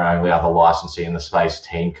operator and only other licensee in the space,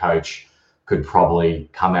 Team Coach, could probably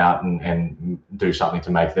come out and do something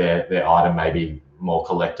to make their item maybe more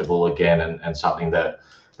collectible again, and something that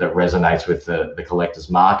resonates with the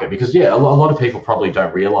collectors market. Because a lot of people probably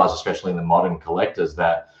don't realize, especially in the modern collectors,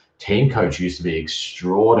 that Team Coach used to be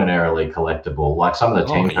extraordinarily collectible. Like some of the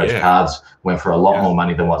Team Coach cards went for a lot more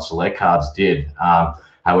money than what Select cards did.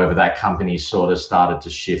 However, that company sort of started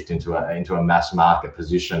to shift into a mass market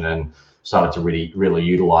position and started to really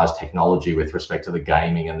utilize technology with respect to the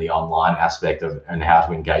gaming and the online aspect of and how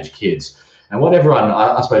to engage kids. And what everyone,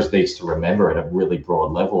 I suppose, needs to remember at a really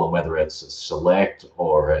broad level, and whether it's Select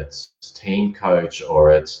or it's Team Coach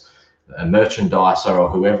or it's a merchandiser or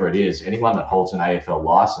whoever it is, anyone that holds an AFL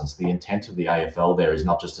license, the intent of the AFL there is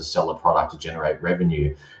not just to sell a product to generate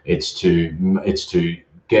revenue. It's to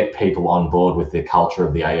get people on board with the culture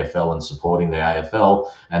of the AFL and supporting the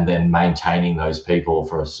AFL, and then maintaining those people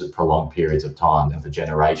for prolonged periods of time and for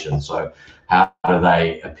generations. So how do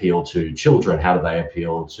they appeal to children? How do they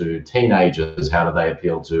appeal to teenagers? How do they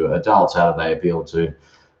appeal to adults? How do they appeal to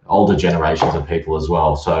older generations of people as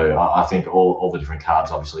well? So I think all the different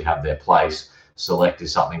cards obviously have their place. Select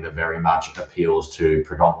is something that very much appeals to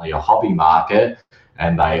predominantly a hobby market,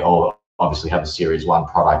 and they all obviously have a Series 1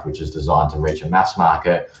 product which is designed to reach a mass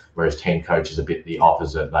market, whereas Team Coach is a bit the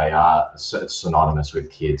opposite. They are synonymous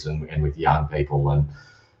with kids and with young people. And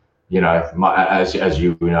as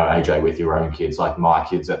you know, AJ, with your own kids, like my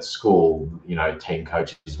kids at school, Team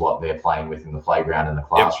Coach is what they're playing with in the playground and the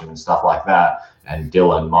classroom and stuff like that. And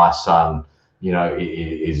Dylan, my son,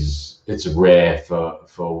 it's rare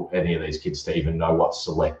for any of these kids to even know what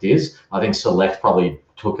Select is. I think Select probably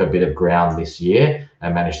took a bit of ground this year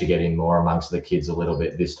and managed to get in more amongst the kids a little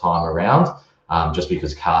bit this time around. just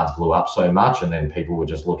because cards blew up so much, and then people were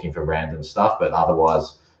just looking for random stuff. But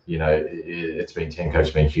otherwise, it's been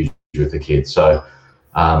Tenko's been huge with the kids. So,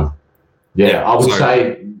 I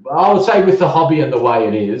would say with the hobby and the way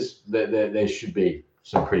it is, there should be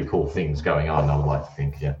some pretty cool things going on, I would like to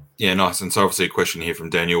think. Yeah, nice. And so obviously a question here from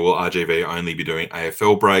Daniel, will RGV only be doing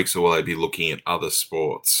AFL breaks, or will they be looking at other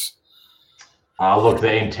sports? Look,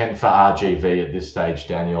 the intent for RGV at this stage,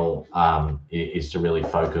 Daniel, is to really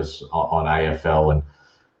focus on AFL and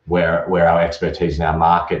where our expertise in our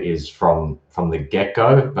market is from the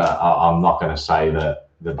get-go. But I'm not going to say that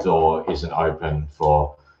the door isn't open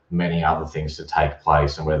for many other things to take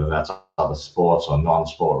place, and whether that's other sports or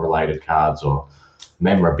non-sport related cards or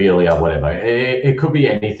memorabilia, whatever. It could be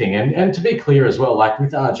anything. And to be clear as well, like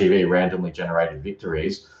with RGV, randomly generated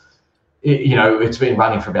victories, it's been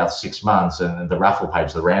running for about 6 months, and the raffle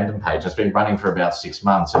page, the random page, has been running for about 6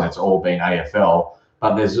 months, and it's all been AFL.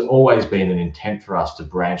 But there's always been an intent for us to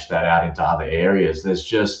branch that out into other areas.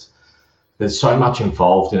 There's so much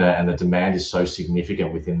involved in it, and the demand is so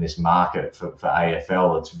significant within this market for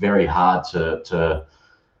AFL. It's very hard to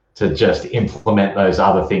just implement those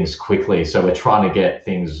other things quickly. So we're trying to get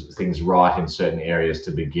things right in certain areas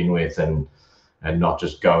to begin with, and not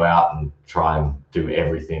just go out and try and do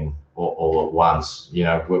everything all at once.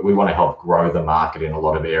 We want to help grow the market in a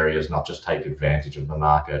lot of areas, not just take advantage of the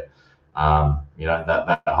market.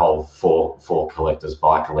 That whole for collectors,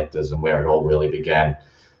 by collectors, and where it all really began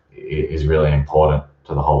is really important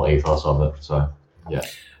to the whole ethos of it. So, yeah.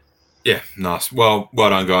 Yeah, nice. Well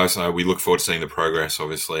done, guys. We look forward to seeing the progress.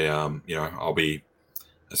 Obviously, I'll be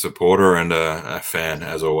a supporter and a fan,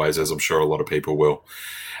 as always, as I'm sure a lot of people will.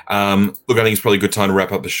 Look, I think it's probably a good time to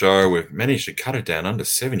wrap up the show. We've managed to cut it down under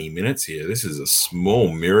 70 minutes here. This is a small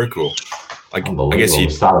miracle. I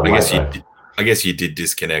guess you did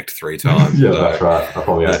disconnect 3 times. Yeah, that's right. I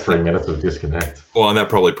probably had 3 minutes of disconnect. Well, and that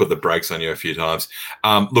probably put the brakes on you a few times.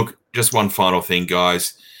 Look, just one final thing,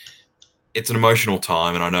 guys. It's an emotional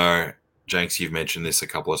time, and I know, Jenks, you've mentioned this a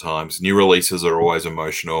couple of times. New releases are always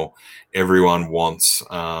emotional. Everyone wants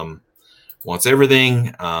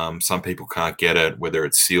everything. Some people can't get it, whether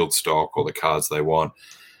it's sealed stock or the cards they want.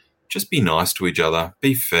 Just be nice to each other.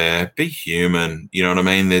 Be fair. Be human. You know what I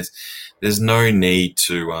mean? There's no need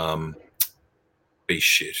to be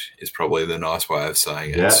shit is probably the nice way of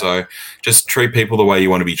saying it. Yeah. So just treat people the way you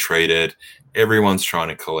want to be treated. Everyone's trying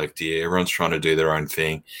to collect here. Everyone's trying to do their own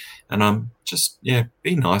thing. And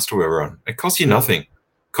be nice to everyone. It costs you nothing.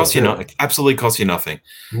 Absolutely costs you nothing.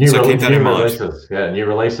 So keep that in mind. New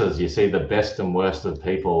releases. You see the best and worst of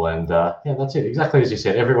people, and that's it. Exactly as you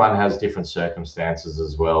said. Everyone has different circumstances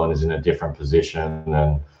as well, and is in a different position,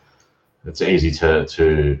 and it's easy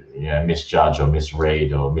to misjudge or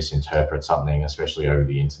misread or misinterpret something, especially over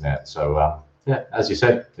the internet. So as you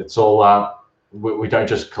said, it's all. We don't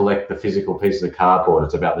just collect the physical piece of the cardboard.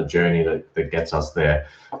 It's about the journey that gets us there,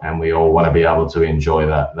 and we all want to be able to enjoy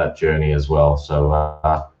that journey as well.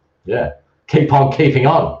 So keep on keeping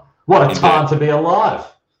on. What a time to be alive.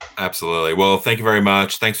 Absolutely. Well, thank you very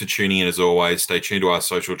much. Thanks for tuning in as always. Stay tuned to our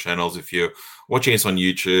social channels. If you're watching us on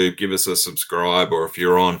YouTube, give us a subscribe, or if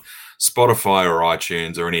you're on Spotify or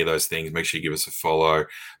iTunes or any of those things, make sure you give us a follow.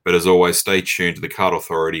 But as always, stay tuned to the Card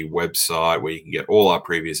Authority website where you can get all our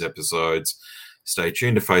previous episodes. Stay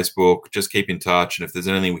tuned to Facebook. Just keep in touch. And if there's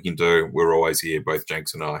anything we can do, we're always here, both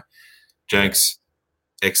Jenks and I. Jenks,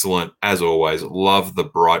 excellent. As always, love the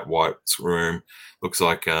bright white room. Looks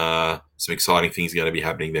like some exciting things are going to be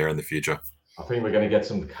happening there in the future. I think we're going to get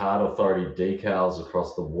some Card Authority decals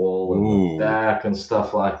across the wall and the back and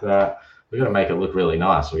stuff like that. We're going to make it look really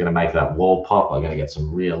nice. We're going to make that wall pop. We're going to get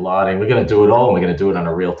some real lighting. We're going to do it all, and we're going to do it on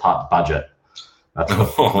a real tight budget. That's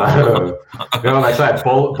what they say,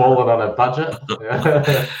 balling on a budget.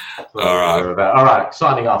 All right,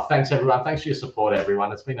 signing off. Thanks, everyone. Thanks for your support,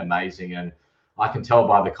 everyone. It's been amazing, and I can tell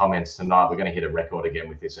by the comments tonight we're going to hit a record again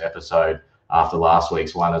with this episode after last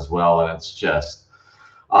week's one as well, and it's just,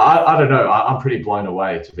 I don't know. I'm pretty blown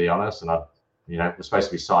away, to be honest, and we're supposed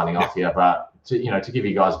to be signing off here, but to give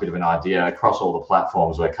you guys a bit of an idea, across all the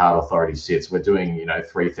platforms where Card Authority sits, we're doing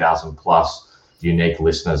 3,000 plus unique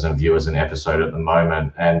listeners and viewers an episode at the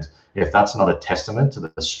moment. And if that's not a testament to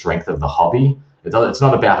the strength of the hobby, it's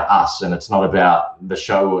not about us, and it's not about the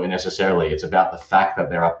show necessarily. It's about the fact that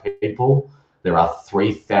there are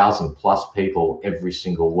 3,000 plus people every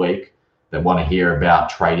single week that want to hear about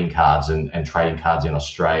trading cards and trading cards in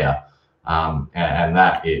Australia. And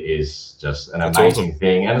that is just an amazing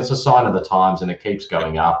thing. And it's a sign of the times, and it keeps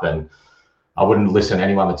going up. And I wouldn't listen to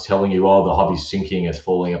anyone that's telling you, oh, the hobby's sinking, it's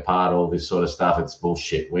falling apart, all this sort of stuff. It's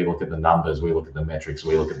bullshit. We look at the numbers, we look at the metrics,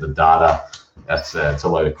 we look at the data. It's a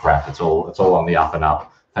load of crap. It's all on the up and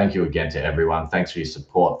up. Thank you again to everyone. Thanks for your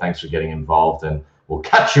support. Thanks for getting involved, and we'll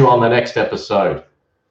catch you on the next episode.